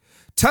 right?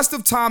 Test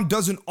of time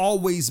doesn't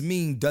always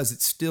mean does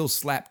it still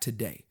slap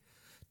today.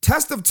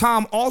 Test of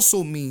time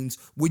also means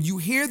when you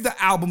hear the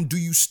album, do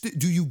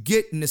you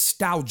get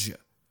nostalgia?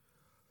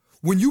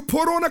 When you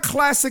put on a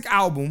classic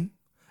album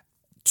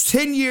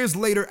 10 years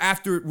later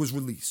after it was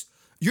released,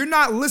 you're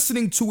not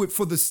listening to it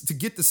to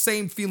get the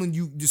same feeling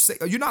you say.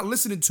 You're not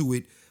listening to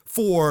it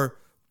for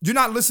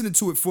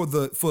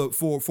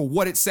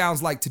what it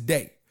sounds like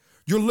today.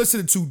 You're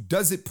listening to,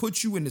 does it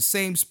put you in the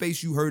same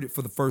space you heard it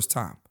for the first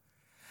time?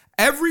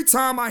 Every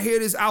time I hear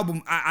this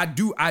album, I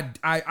do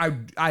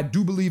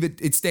believe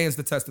it stands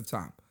the test of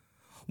time.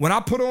 When I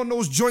put on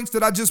those joints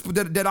that I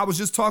was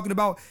just talking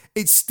about,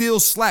 it still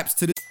slaps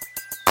to this.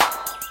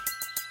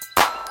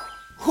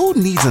 Who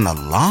needs an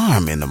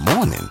alarm in the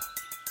morning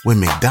when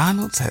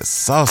McDonald's has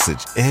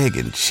sausage, egg,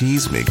 and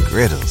cheese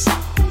McGriddles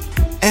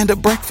and a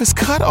breakfast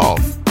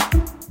cutoff?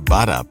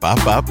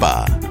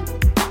 Ba-da-ba-ba-ba.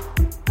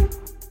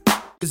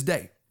 This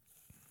day,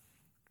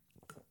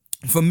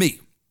 for me.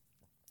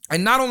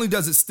 And not only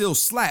does it still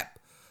slap,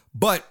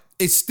 but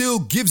it still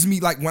gives me,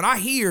 like, when I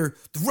hear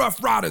the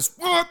Ruff Ryders,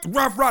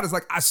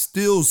 like, I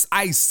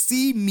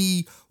see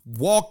me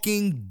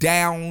walking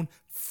down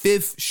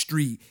 5th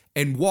Street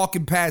and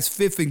walking past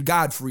 5th and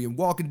Godfrey and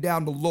walking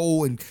down the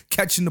Lowell and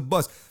catching the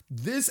bus.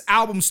 This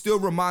album still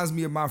reminds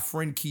me of my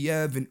friend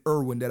Kiev and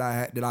Irwin that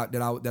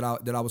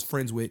I was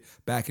friends with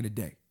back in the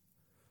day.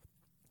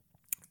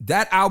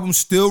 That album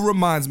still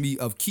reminds me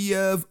of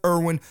Kiev,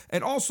 Irwin,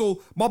 and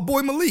also my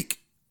boy Malik.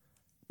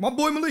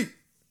 Malik,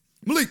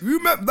 you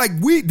remember, like,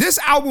 this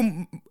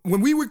album,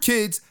 when we were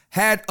kids,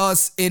 had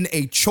us in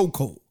a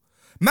chokehold.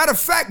 Matter of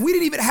fact, we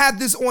didn't even have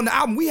this on the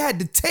album. We had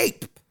the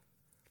tape.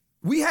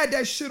 We had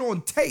that shit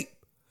on tape.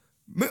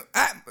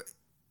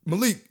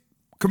 Malik,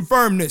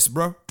 confirm this,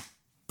 bro.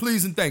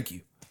 Please and thank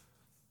you.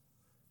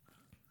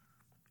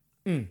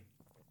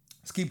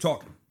 Let's keep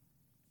talking.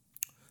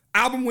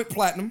 Album went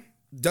platinum.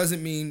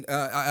 Doesn't mean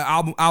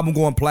album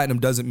going platinum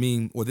doesn't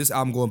mean, or this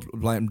album going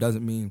platinum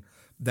doesn't mean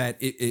that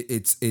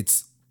it's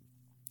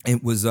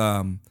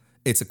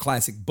a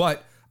classic.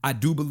 But I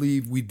do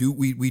believe we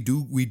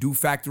do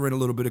factor in a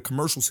little bit of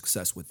commercial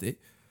success with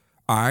it.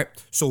 All right.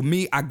 So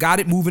I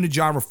got it moving the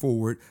genre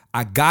forward.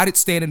 I got it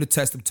standing the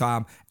test of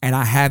time, and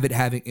I have it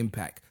having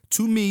impact.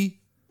 To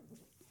me,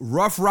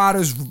 Ruff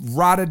Ryders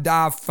Ride or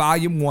Die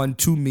Volume 1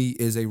 to me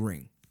is a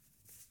ring.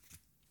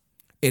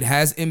 It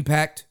has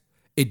impact.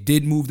 It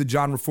did move the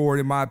genre forward,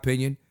 in my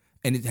opinion,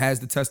 and it has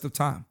the test of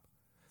time.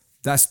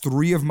 That's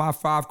 3 of my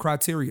 5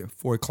 criteria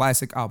for a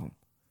classic album.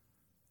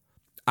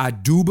 I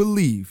do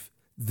believe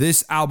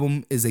this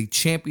album is a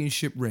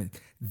championship ring.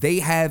 They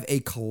have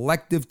a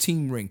collective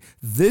team ring.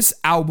 This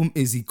album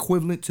is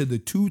equivalent to the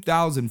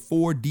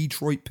 2004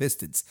 Detroit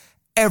Pistons.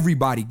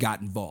 Everybody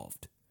got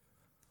involved.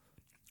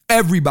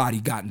 Everybody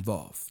got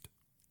involved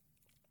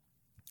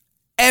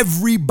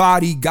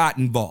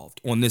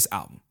on this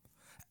album.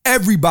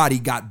 Everybody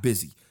got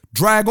busy.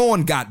 Drag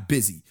On got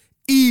busy.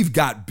 Eve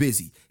got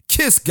busy.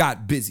 Kiss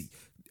got busy.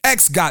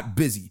 X got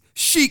busy.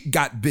 Chic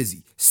got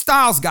busy.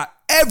 Styles got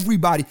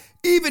everybody.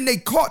 Even they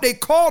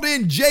called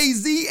in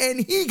Jay-Z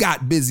and he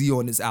got busy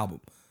on this album.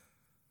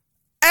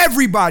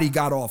 Everybody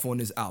got off on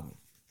this album.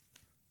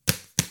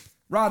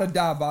 Ride or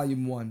Die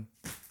Volume 1.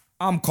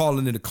 I'm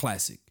calling it a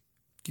classic.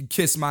 You can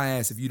kiss my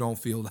ass if you don't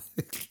feel like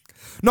it.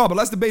 No, but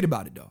let's debate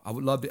about it though. I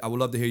would love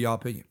to hear y'all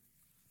opinion.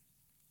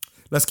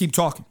 Let's keep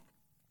talking.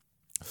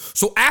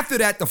 So after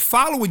that, the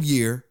following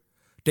year,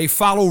 they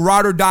follow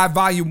Ride or Die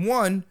Volume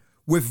 1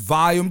 with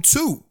Volume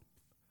 2.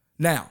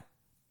 Now,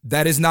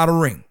 that is not a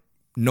ring.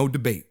 No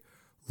debate.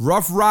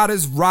 Ruff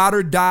Ryders Ride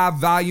or Die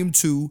Volume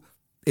 2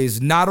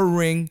 is not a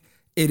ring.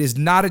 It is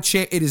not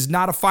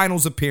a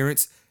finals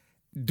appearance.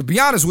 To be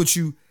honest with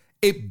you,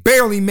 it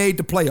barely made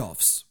the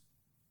playoffs.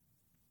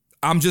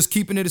 I'm just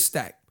keeping it a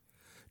stack.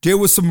 There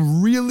was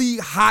some really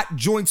hot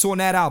joints on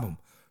that album.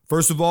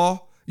 First of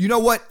all, you know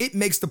what? It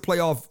makes the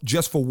playoff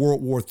just for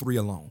World War III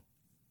alone.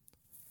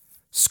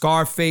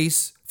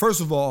 Scarface. First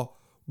of all,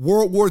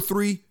 World War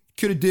III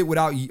could have did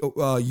without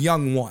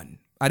Young One.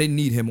 I didn't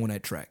need him on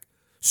that track.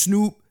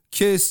 Snoop,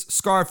 Kiss,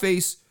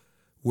 Scarface.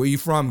 Where you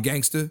from,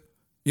 gangster?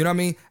 You know what I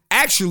mean?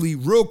 Actually,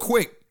 real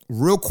quick.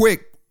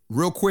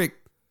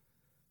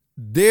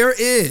 There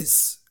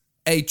is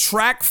a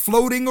track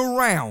floating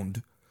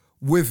around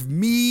with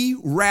me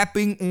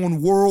rapping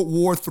on World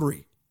War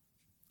III.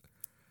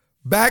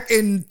 Back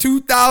in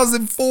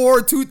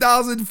 2004,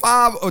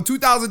 2005, or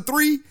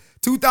 2003,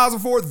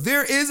 2004,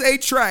 there is a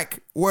track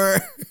where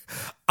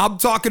I'm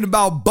talking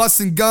about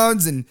busting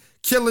guns and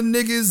killing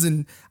niggas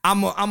and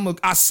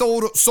I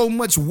sold so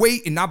much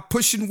weight and I'm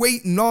pushing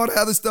weight and all the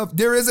other stuff.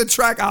 There is a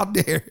track out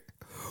there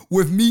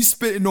with me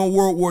spitting on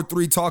World War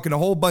III, talking a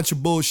whole bunch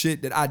of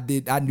bullshit that I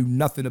knew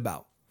nothing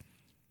about.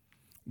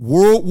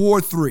 World War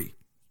III.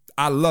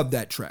 I love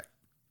that track.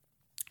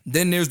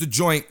 Then there's the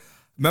joint.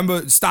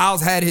 Remember,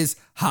 Styles had his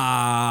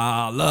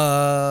Holiday.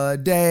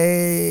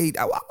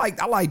 I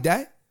like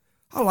that.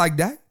 I like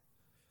that.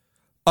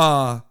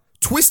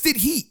 Twisted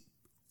Heat.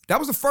 That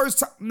was the first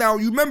time. Now,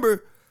 you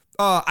remember,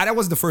 that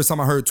wasn't the first time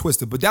I heard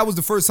Twisted, but that was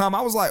the first time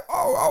I was like,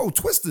 oh,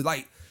 Twisted.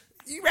 Like,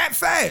 you rap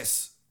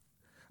fast.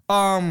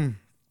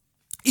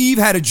 Eve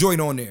had a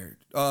joint on there.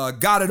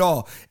 Got It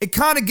All. It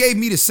kind of gave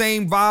me the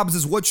same vibes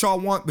as What Y'all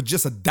Want, but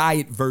just a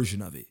diet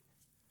version of it.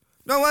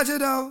 Don't want you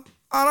though.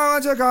 I don't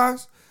want your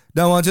cars.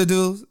 Don't want your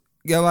dudes.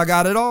 Yeah, I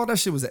got it all. That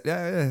shit was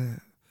yeah.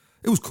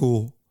 It was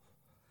cool.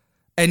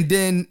 And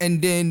then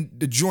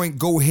the joint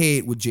Go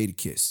Ahead with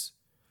Jadakiss.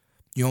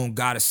 You don't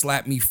gotta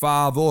slap me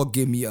 5 or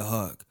give me a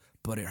hug,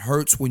 but it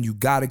hurts when you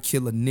gotta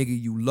kill a nigga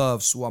you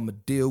love, so I'ma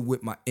deal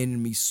with my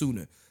enemy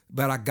sooner.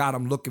 But I got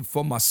him looking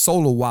for my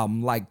solo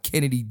album like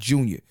Kennedy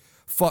Jr.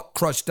 Fuck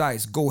Crushed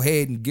Ice. Go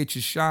ahead and get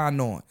your shine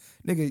on.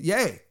 Nigga,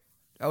 yeah.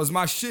 That was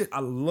my shit. I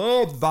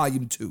loved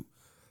Volume 2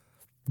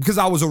 because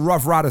I was a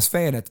Ruff Ryders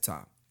fan at the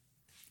time.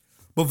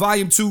 But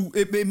Volume 2,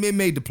 it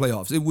made the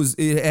playoffs.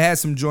 It had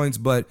some joints,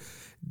 but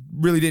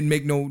really didn't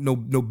make no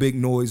big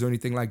noise or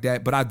anything like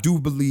that. But I do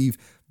believe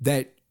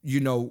that, you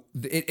know,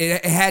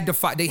 it had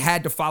to they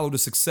had to follow the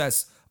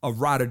success of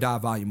Ride or Die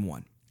Volume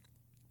 1.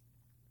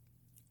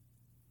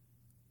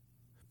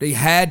 They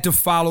had to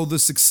follow the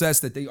success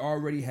that they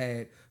already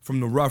had from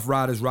the Ruff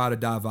Ryders Ride or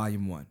Die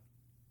Volume 1.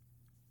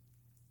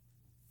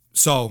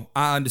 So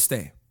I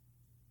understand.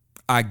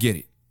 I get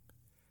it.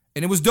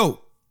 And it was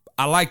dope.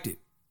 I liked it.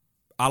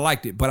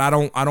 But I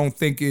don't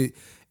think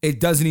it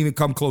doesn't even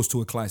come close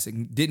to a classic.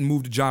 Didn't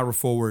move the genre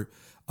forward.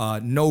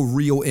 No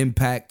real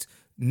impact.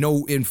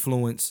 No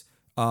influence.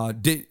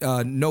 It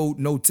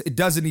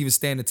doesn't even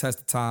stand the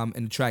test of time.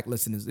 And the track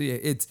listing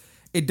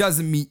it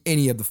doesn't meet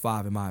any of the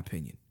 5 in my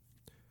opinion.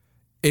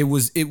 It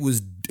was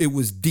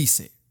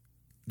decent.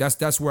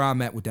 That's where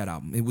I'm at with that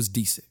album. It was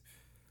decent.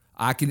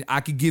 I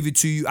could give it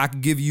to you. I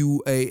could give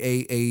you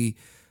it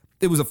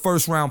was a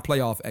first round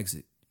playoff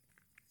exit.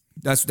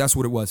 That's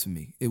what it was for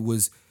me. It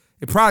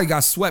probably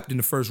got swept in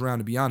the first round,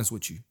 to be honest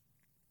with you.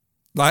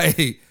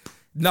 Like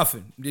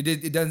nothing. It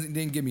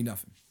didn't give me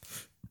nothing.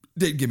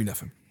 Didn't give me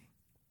nothing.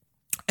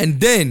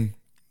 And then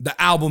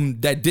the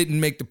album that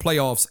didn't make the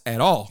playoffs at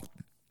all,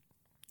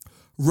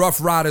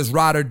 Ruff Ryders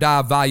Ride or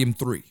Die Volume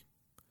 3.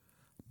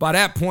 By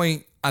that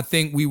point, I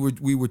think we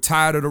were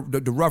tired of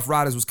the Ruff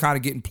Ryders was kind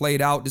of getting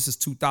played out. This is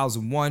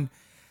 2001.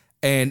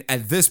 And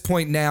at this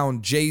point now,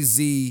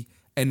 Jay-Z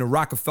and the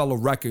Rockefeller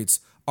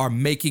Records are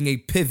making a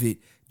pivot.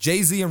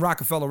 Jay-Z and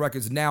Rockefeller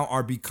Records now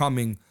are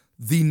becoming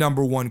the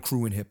number one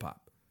crew in hip hop.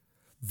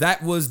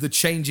 That was the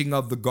changing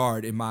of the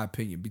guard, in my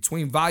opinion.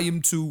 Between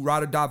Volume 2,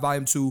 Ride or Die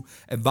Volume 2,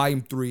 and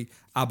Volume 3,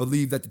 I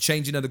believe that the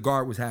changing of the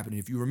guard was happening.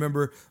 If you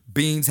remember,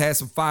 Beans had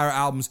some fire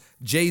albums.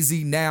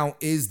 Jay-Z now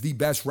is the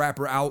best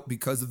rapper out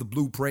because of the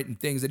blueprint and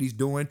things that he's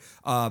doing.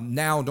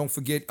 Now, don't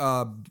forget,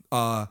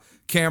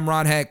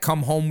 Cameron had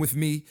Come Home With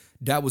Me.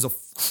 That was a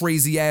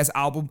crazy-ass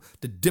album.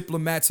 The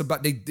Diplomats and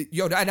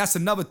that's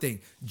another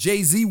thing.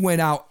 Jay-Z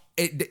went out.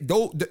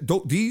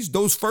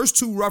 Those first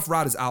 2 Ruff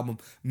Ryders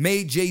albums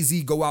made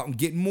Jay-Z go out and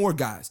get more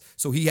guys.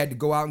 So he had to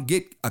go out and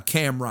get a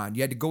Cameron.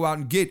 You had to go out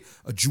and get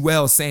a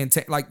Joel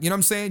Santana. Like, you know what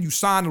I'm saying? You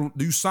sign them.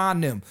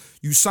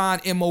 You sign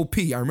MOP.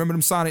 I remember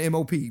them signing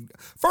MOP.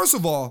 First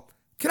of all,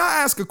 can I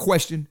ask a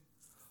question?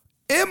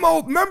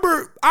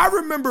 I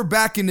remember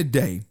back in the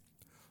day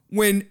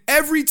when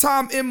every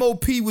time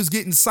MOP was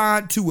getting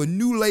signed to a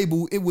new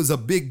label, it was a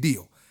big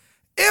deal.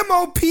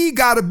 MOP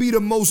gotta be the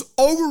most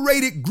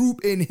overrated group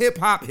in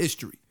hip-hop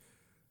history.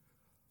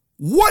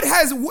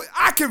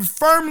 I can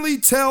firmly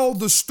tell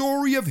the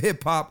story of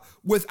hip-hop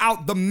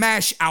without the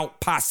Mash Out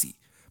posse.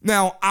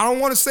 Now, I don't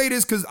want to say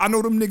this because I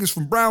know them niggas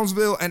from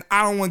Brownsville and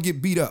I don't want to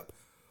get beat up.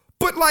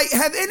 But like,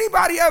 can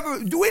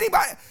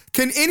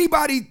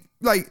anybody,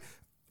 like,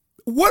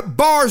 what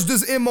bars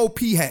does MOP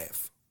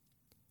have?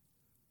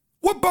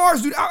 What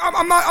bars do,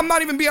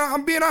 I'm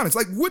being honest.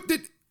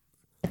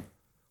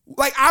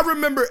 Like, I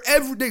remember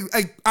every day.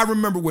 Like, I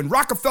remember when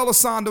Rockefeller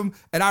signed him,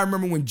 and I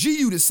remember when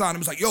G-Unit signed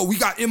him. It's like, yo, we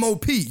got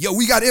MOP.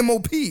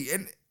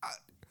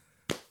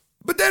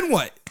 But then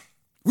what?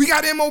 We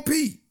got MOP.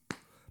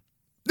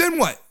 Then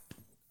what?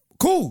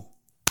 Cool.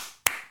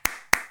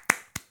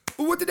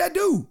 But what did that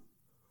do?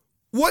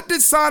 What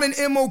did signing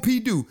MOP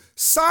do?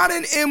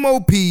 Signing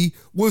MOP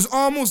was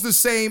almost the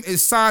same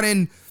as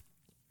signing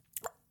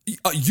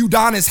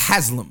Udonis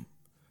Haslem.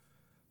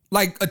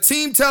 Like, a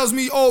team tells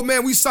me, oh,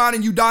 man, we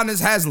signing Udonis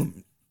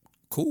Haslem.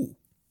 Cool.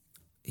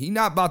 He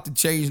not about to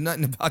change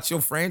nothing about your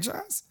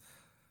franchise.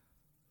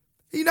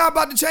 He not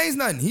about to change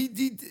nothing.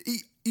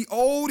 He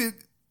old.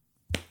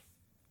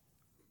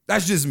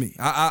 That's just me.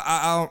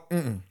 I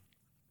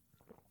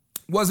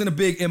wasn't a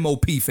big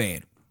MOP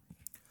fan.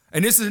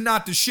 And this is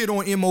not the shit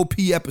on MOP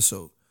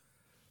episode.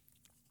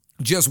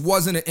 Just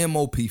wasn't an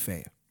MOP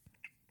fan.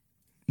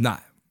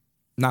 Not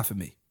for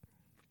me.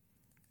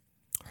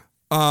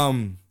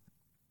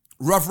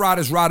 Ruff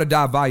Ryders Ride or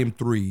Die Volume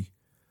 3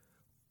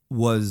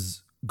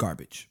 was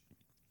garbage.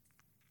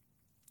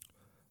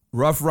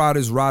 Ruff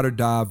Ryders Ride or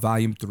Die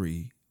Volume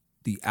 3,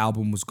 the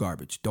album was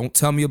garbage. Don't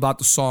tell me about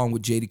the song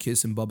with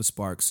Jadakiss and Bubba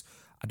Sparks.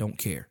 I don't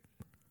care.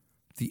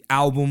 The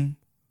album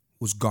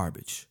was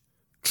garbage.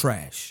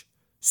 Trash.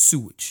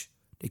 Sewage.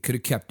 They could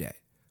have kept that.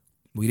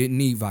 We didn't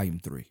need Volume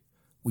 3.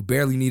 We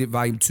barely needed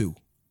Volume 2,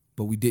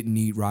 but we didn't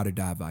need Ride or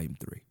Die Volume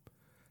 3.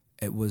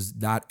 It was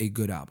not a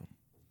good album.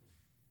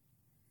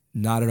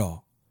 Not at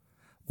all.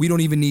 We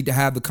don't even need to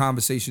have the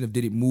conversation of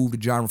did it move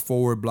the genre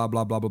forward, blah,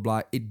 blah, blah, blah,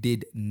 blah. It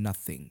did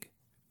nothing.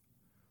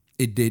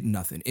 It did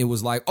nothing. It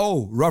was like,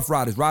 oh, Ruff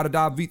Ryders, Ride or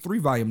Die V3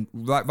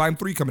 Volume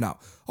 3 coming out.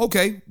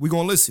 Okay, we're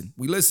going to listen.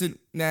 We listen.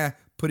 Nah,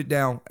 put it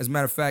down. As a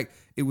matter of fact,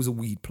 it was a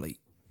weed plate.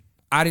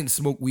 I didn't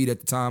smoke weed at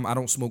the time. I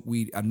don't smoke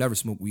weed. I've never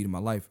smoked weed in my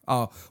life.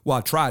 Well,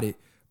 I tried it,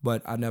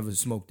 but I never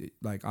smoked it.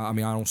 Like, I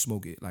don't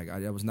smoke it. Like,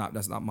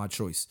 that's not my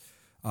choice.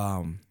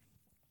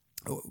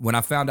 When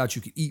I found out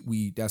you could eat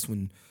weed, that's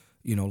when,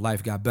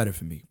 life got better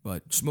for me.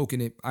 But smoking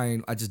it, I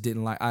just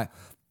didn't like. I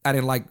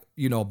didn't like,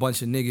 a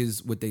bunch of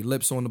niggas with their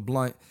lips on the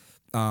blunt.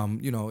 I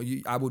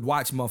would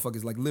watch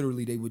motherfuckers like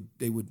literally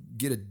they would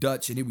get a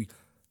Dutch and it would.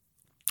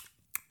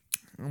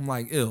 I'm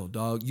like, ill,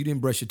 dog. You didn't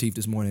brush your teeth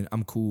this morning.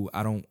 I'm cool.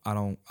 I don't.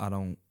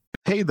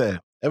 Hey there.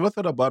 Ever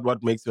thought about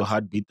what makes your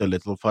heart beat a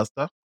little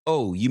faster?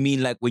 Oh, you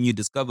mean like when you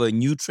discover a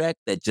new track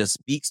that just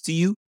speaks to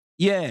you?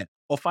 Yeah,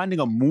 or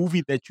finding a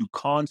movie that you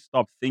can't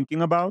stop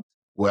thinking about?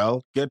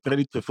 Well, get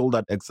ready to feel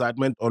that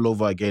excitement all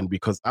over again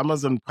because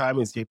Amazon Prime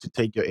is here to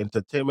take your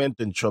entertainment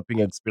and shopping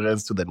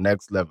experience to the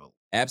next level.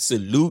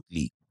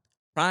 Absolutely.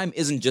 Prime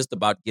isn't just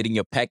about getting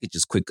your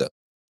packages quicker.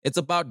 It's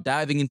about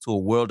diving into a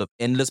world of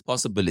endless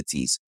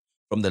possibilities,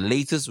 from the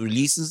latest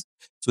releases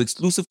to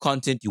exclusive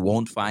content you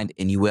won't find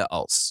anywhere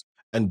else.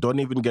 And don't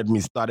even get me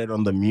started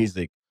on the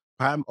music.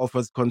 Prime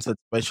offers concert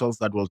specials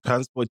that will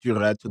transport you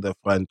right to the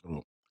front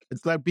row.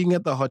 It's like being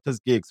at the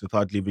hottest gigs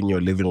without leaving your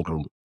living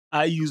room.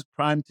 I use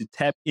Prime to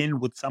tap in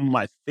with some of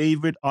my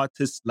favorite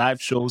artists' live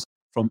shows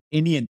from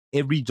any and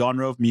every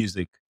genre of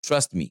music.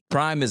 Trust me,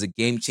 Prime is a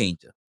game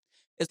changer.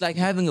 It's like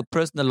having a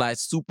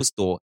personalized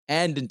superstore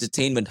and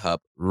entertainment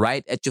hub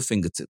right at your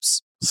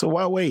fingertips. So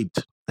why wait?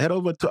 Head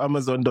over to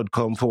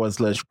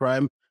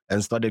amazon.com/Prime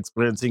and start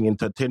experiencing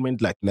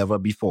entertainment like never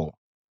before.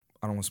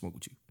 I don't want to smoke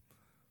with you.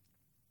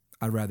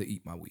 I'd rather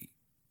eat my weed.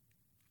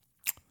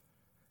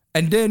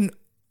 And then,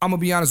 I'm going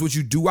to be honest with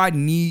you, do I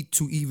need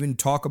to even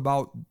talk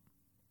about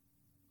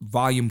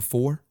Volume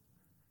 4?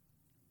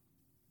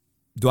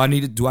 Do I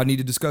need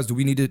to discuss? Do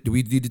we need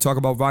to talk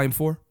about Volume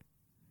 4?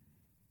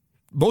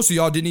 Most of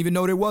y'all didn't even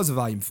know there was a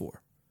Volume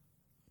 4.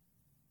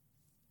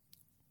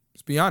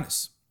 Let's be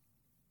honest.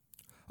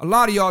 A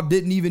lot of y'all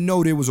didn't even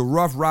know there was a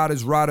Ruff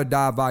Ryders Ride or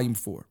Die Volume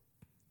 4.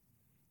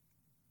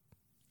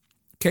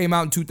 Came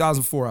out in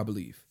 2004, I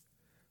believe.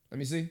 Let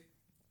me see.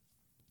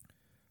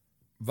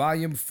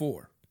 Volume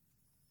 4.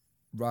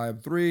 Volume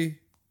 3.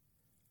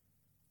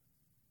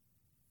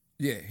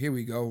 Yeah, here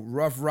we go.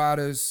 Ruff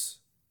Ryders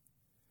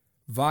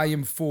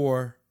Volume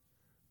 4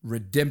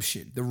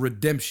 Redemption. The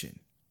Redemption.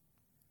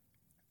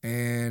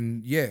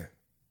 And yeah,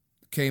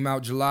 came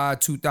out July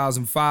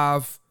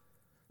 2005.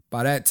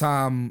 By that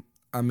time,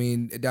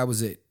 that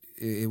was it.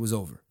 It was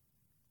over.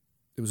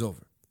 It was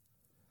over.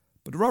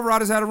 But the Ruff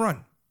Ryders had a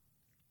run.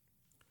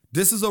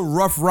 This is a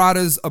Ruff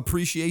Ryders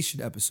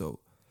appreciation episode.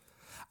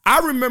 I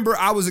remember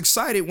I was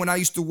excited when I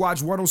used to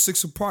watch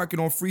 106 & Park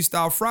and on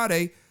Freestyle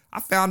Friday, I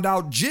found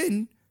out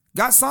Jin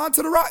got signed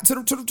to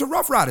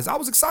Ruff Ryders. I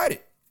was excited.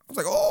 I was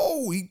like,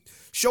 oh, he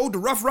showed the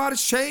Ruff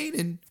Ryders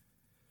chain,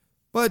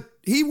 but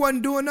he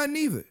wasn't doing nothing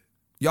either.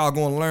 Y'all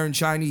gonna learn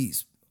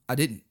Chinese. I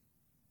didn't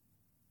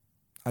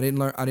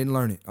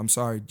learn it. I'm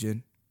sorry,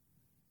 Jin.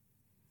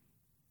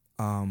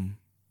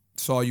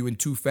 Saw you in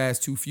Too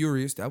Fast, Too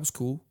Furious. That was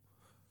cool.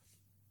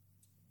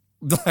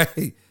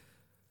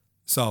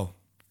 So,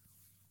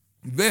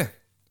 yeah.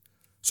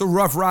 So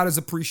Ruff Ryders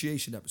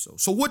appreciation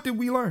episode. So what did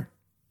we learn?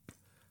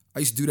 I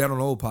used to do that on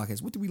the old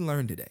podcast. What did we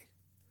learn today?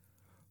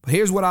 But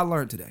here's what I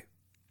learned today.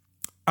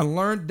 I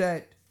learned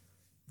that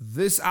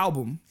this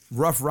album,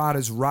 Ruff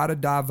Ryders Ride or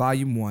Die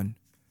Volume 1,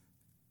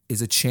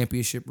 is a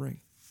championship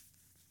ring.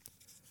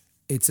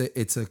 It's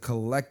a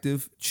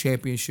collective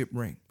championship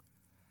ring.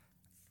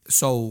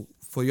 So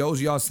for those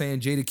of y'all saying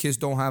Jadakiss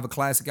don't have a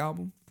classic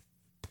album,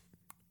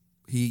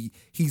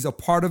 he's a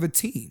part of a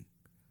team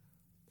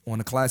on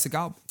a classic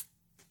album.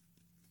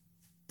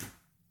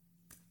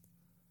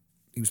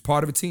 He was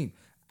part of a team.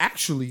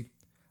 Actually,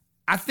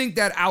 I think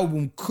that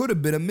album could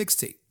have been a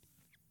mixtape.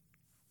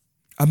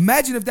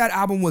 Imagine if that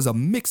album was a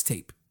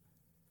mixtape.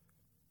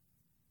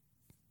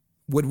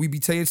 Would we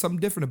be saying something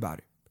different about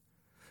it?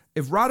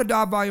 If Ride or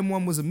Die Volume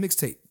 1 was a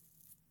mixtape,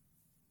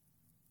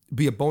 it'd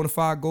be a bona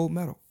fide gold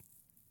medal.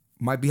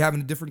 Might be having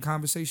a different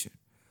conversation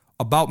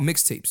about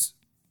mixtapes.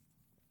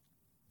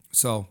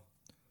 So,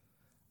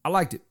 I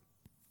liked it.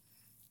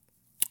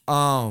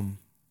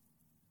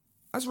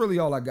 That's really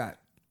all I got.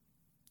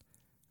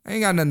 I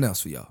ain't got nothing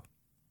else for y'all.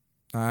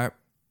 All right.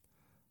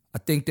 I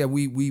think that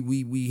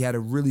we had a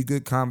really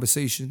good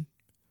conversation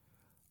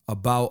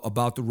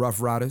about the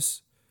Ruff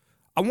Ryders.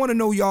 I want to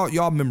know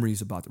y'all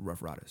memories about the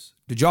Ruff Ryders.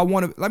 Did y'all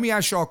want to? Let me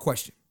ask y'all a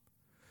question.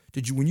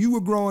 Did you, when you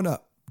were growing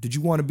up, did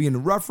you want to be in the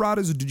Ruff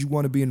Ryders or did you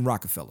want to be in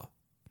Rockefeller?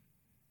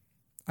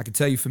 I can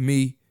tell you, for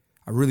me,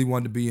 I really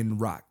wanted to be in the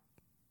Rock.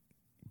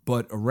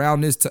 But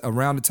around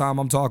the time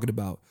I'm talking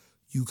about,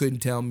 you couldn't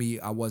tell me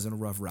I wasn't a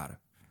Ruff Ryder.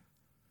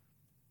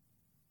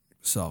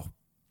 So,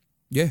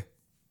 yeah.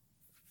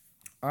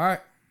 All right.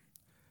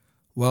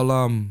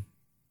 Well,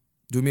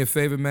 do me a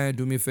favor, man.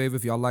 Do me a favor.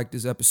 If y'all like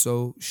this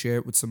episode, share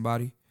it with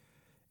somebody.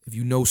 If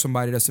you know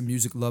somebody that's a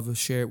music lover,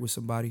 share it with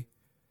somebody.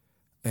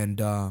 And,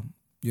 I'm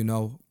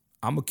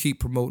going to keep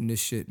promoting this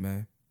shit,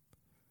 man.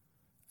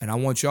 And I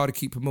want y'all to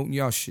keep promoting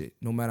y'all shit.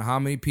 No matter how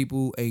many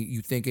people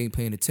you think ain't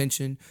paying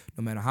attention,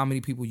 no matter how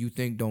many people you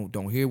think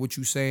don't hear what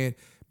you saying,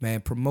 man,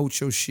 promote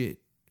your shit.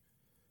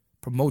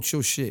 Promote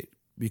your shit.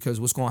 Because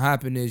what's going to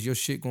happen is your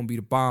shit going to be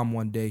the bomb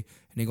one day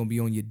and they're going to be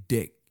on your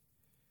dick.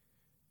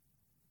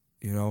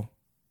 You know?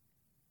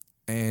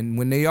 And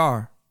when they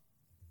are,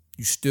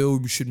 you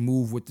should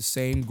move with the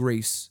same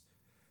grace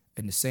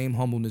and the same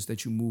humbleness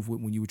that you move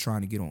with when you were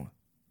trying to get on.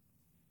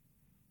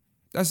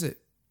 That's it.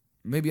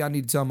 Maybe I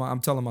need to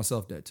I'm telling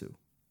myself that too.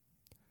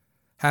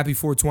 Happy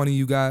 420,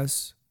 you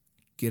guys.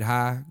 Get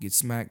high, get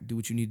smacked, do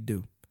what you need to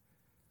do.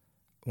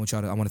 I want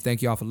to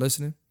thank y'all for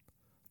listening.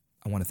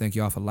 I want to thank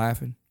y'all for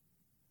laughing.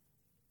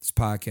 This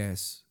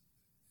podcast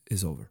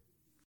is over.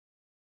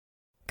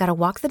 Gotta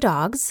walk the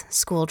dogs,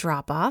 school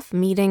drop-off,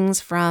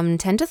 meetings from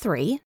 10 to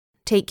 3,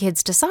 take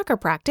kids to soccer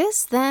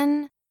practice,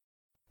 then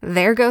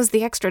there goes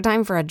the extra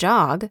time for a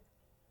jog.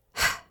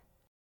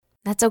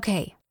 That's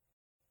okay.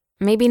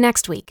 Maybe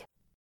next week.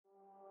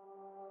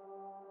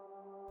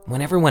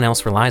 When everyone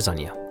else relies on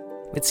you,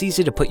 it's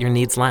easy to put your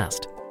needs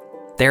last.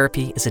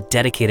 Therapy is a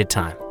dedicated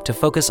time to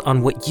focus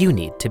on what you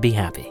need to be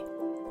happy,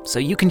 so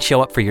you can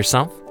show up for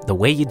yourself the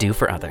way you do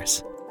for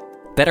others.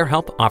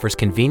 BetterHelp offers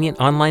convenient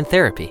online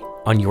therapy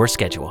on your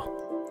schedule.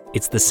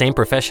 It's the same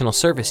professional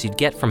service you'd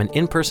get from an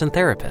in-person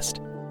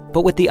therapist,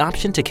 but with the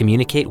option to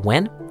communicate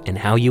when and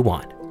how you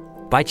want,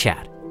 by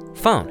chat,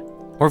 phone,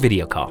 or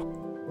video call.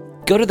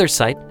 Go to their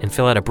site and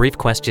fill out a brief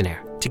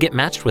questionnaire to get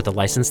matched with a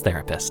licensed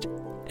therapist,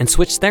 and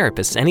switch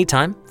therapists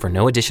anytime for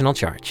no additional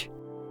charge.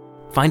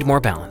 Find more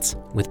balance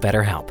with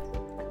BetterHelp.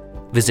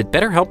 Visit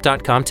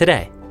BetterHelp.com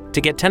today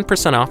to get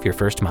 10% off your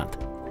first month.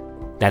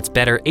 That's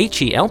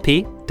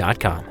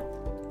BetterHelp.com.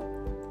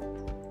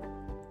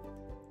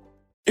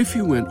 If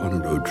you went on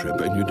a road trip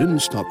and you didn't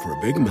stop for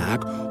a Big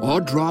Mac or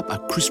drop a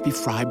crispy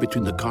fry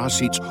between the car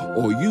seats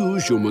or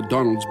use your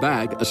McDonald's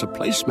bag as a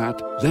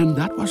placemat, then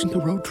that wasn't a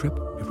road trip.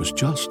 It was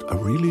just a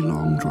really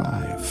long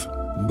drive.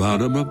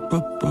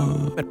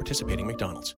 Ba-da-ba-ba-ba. At participating McDonald's.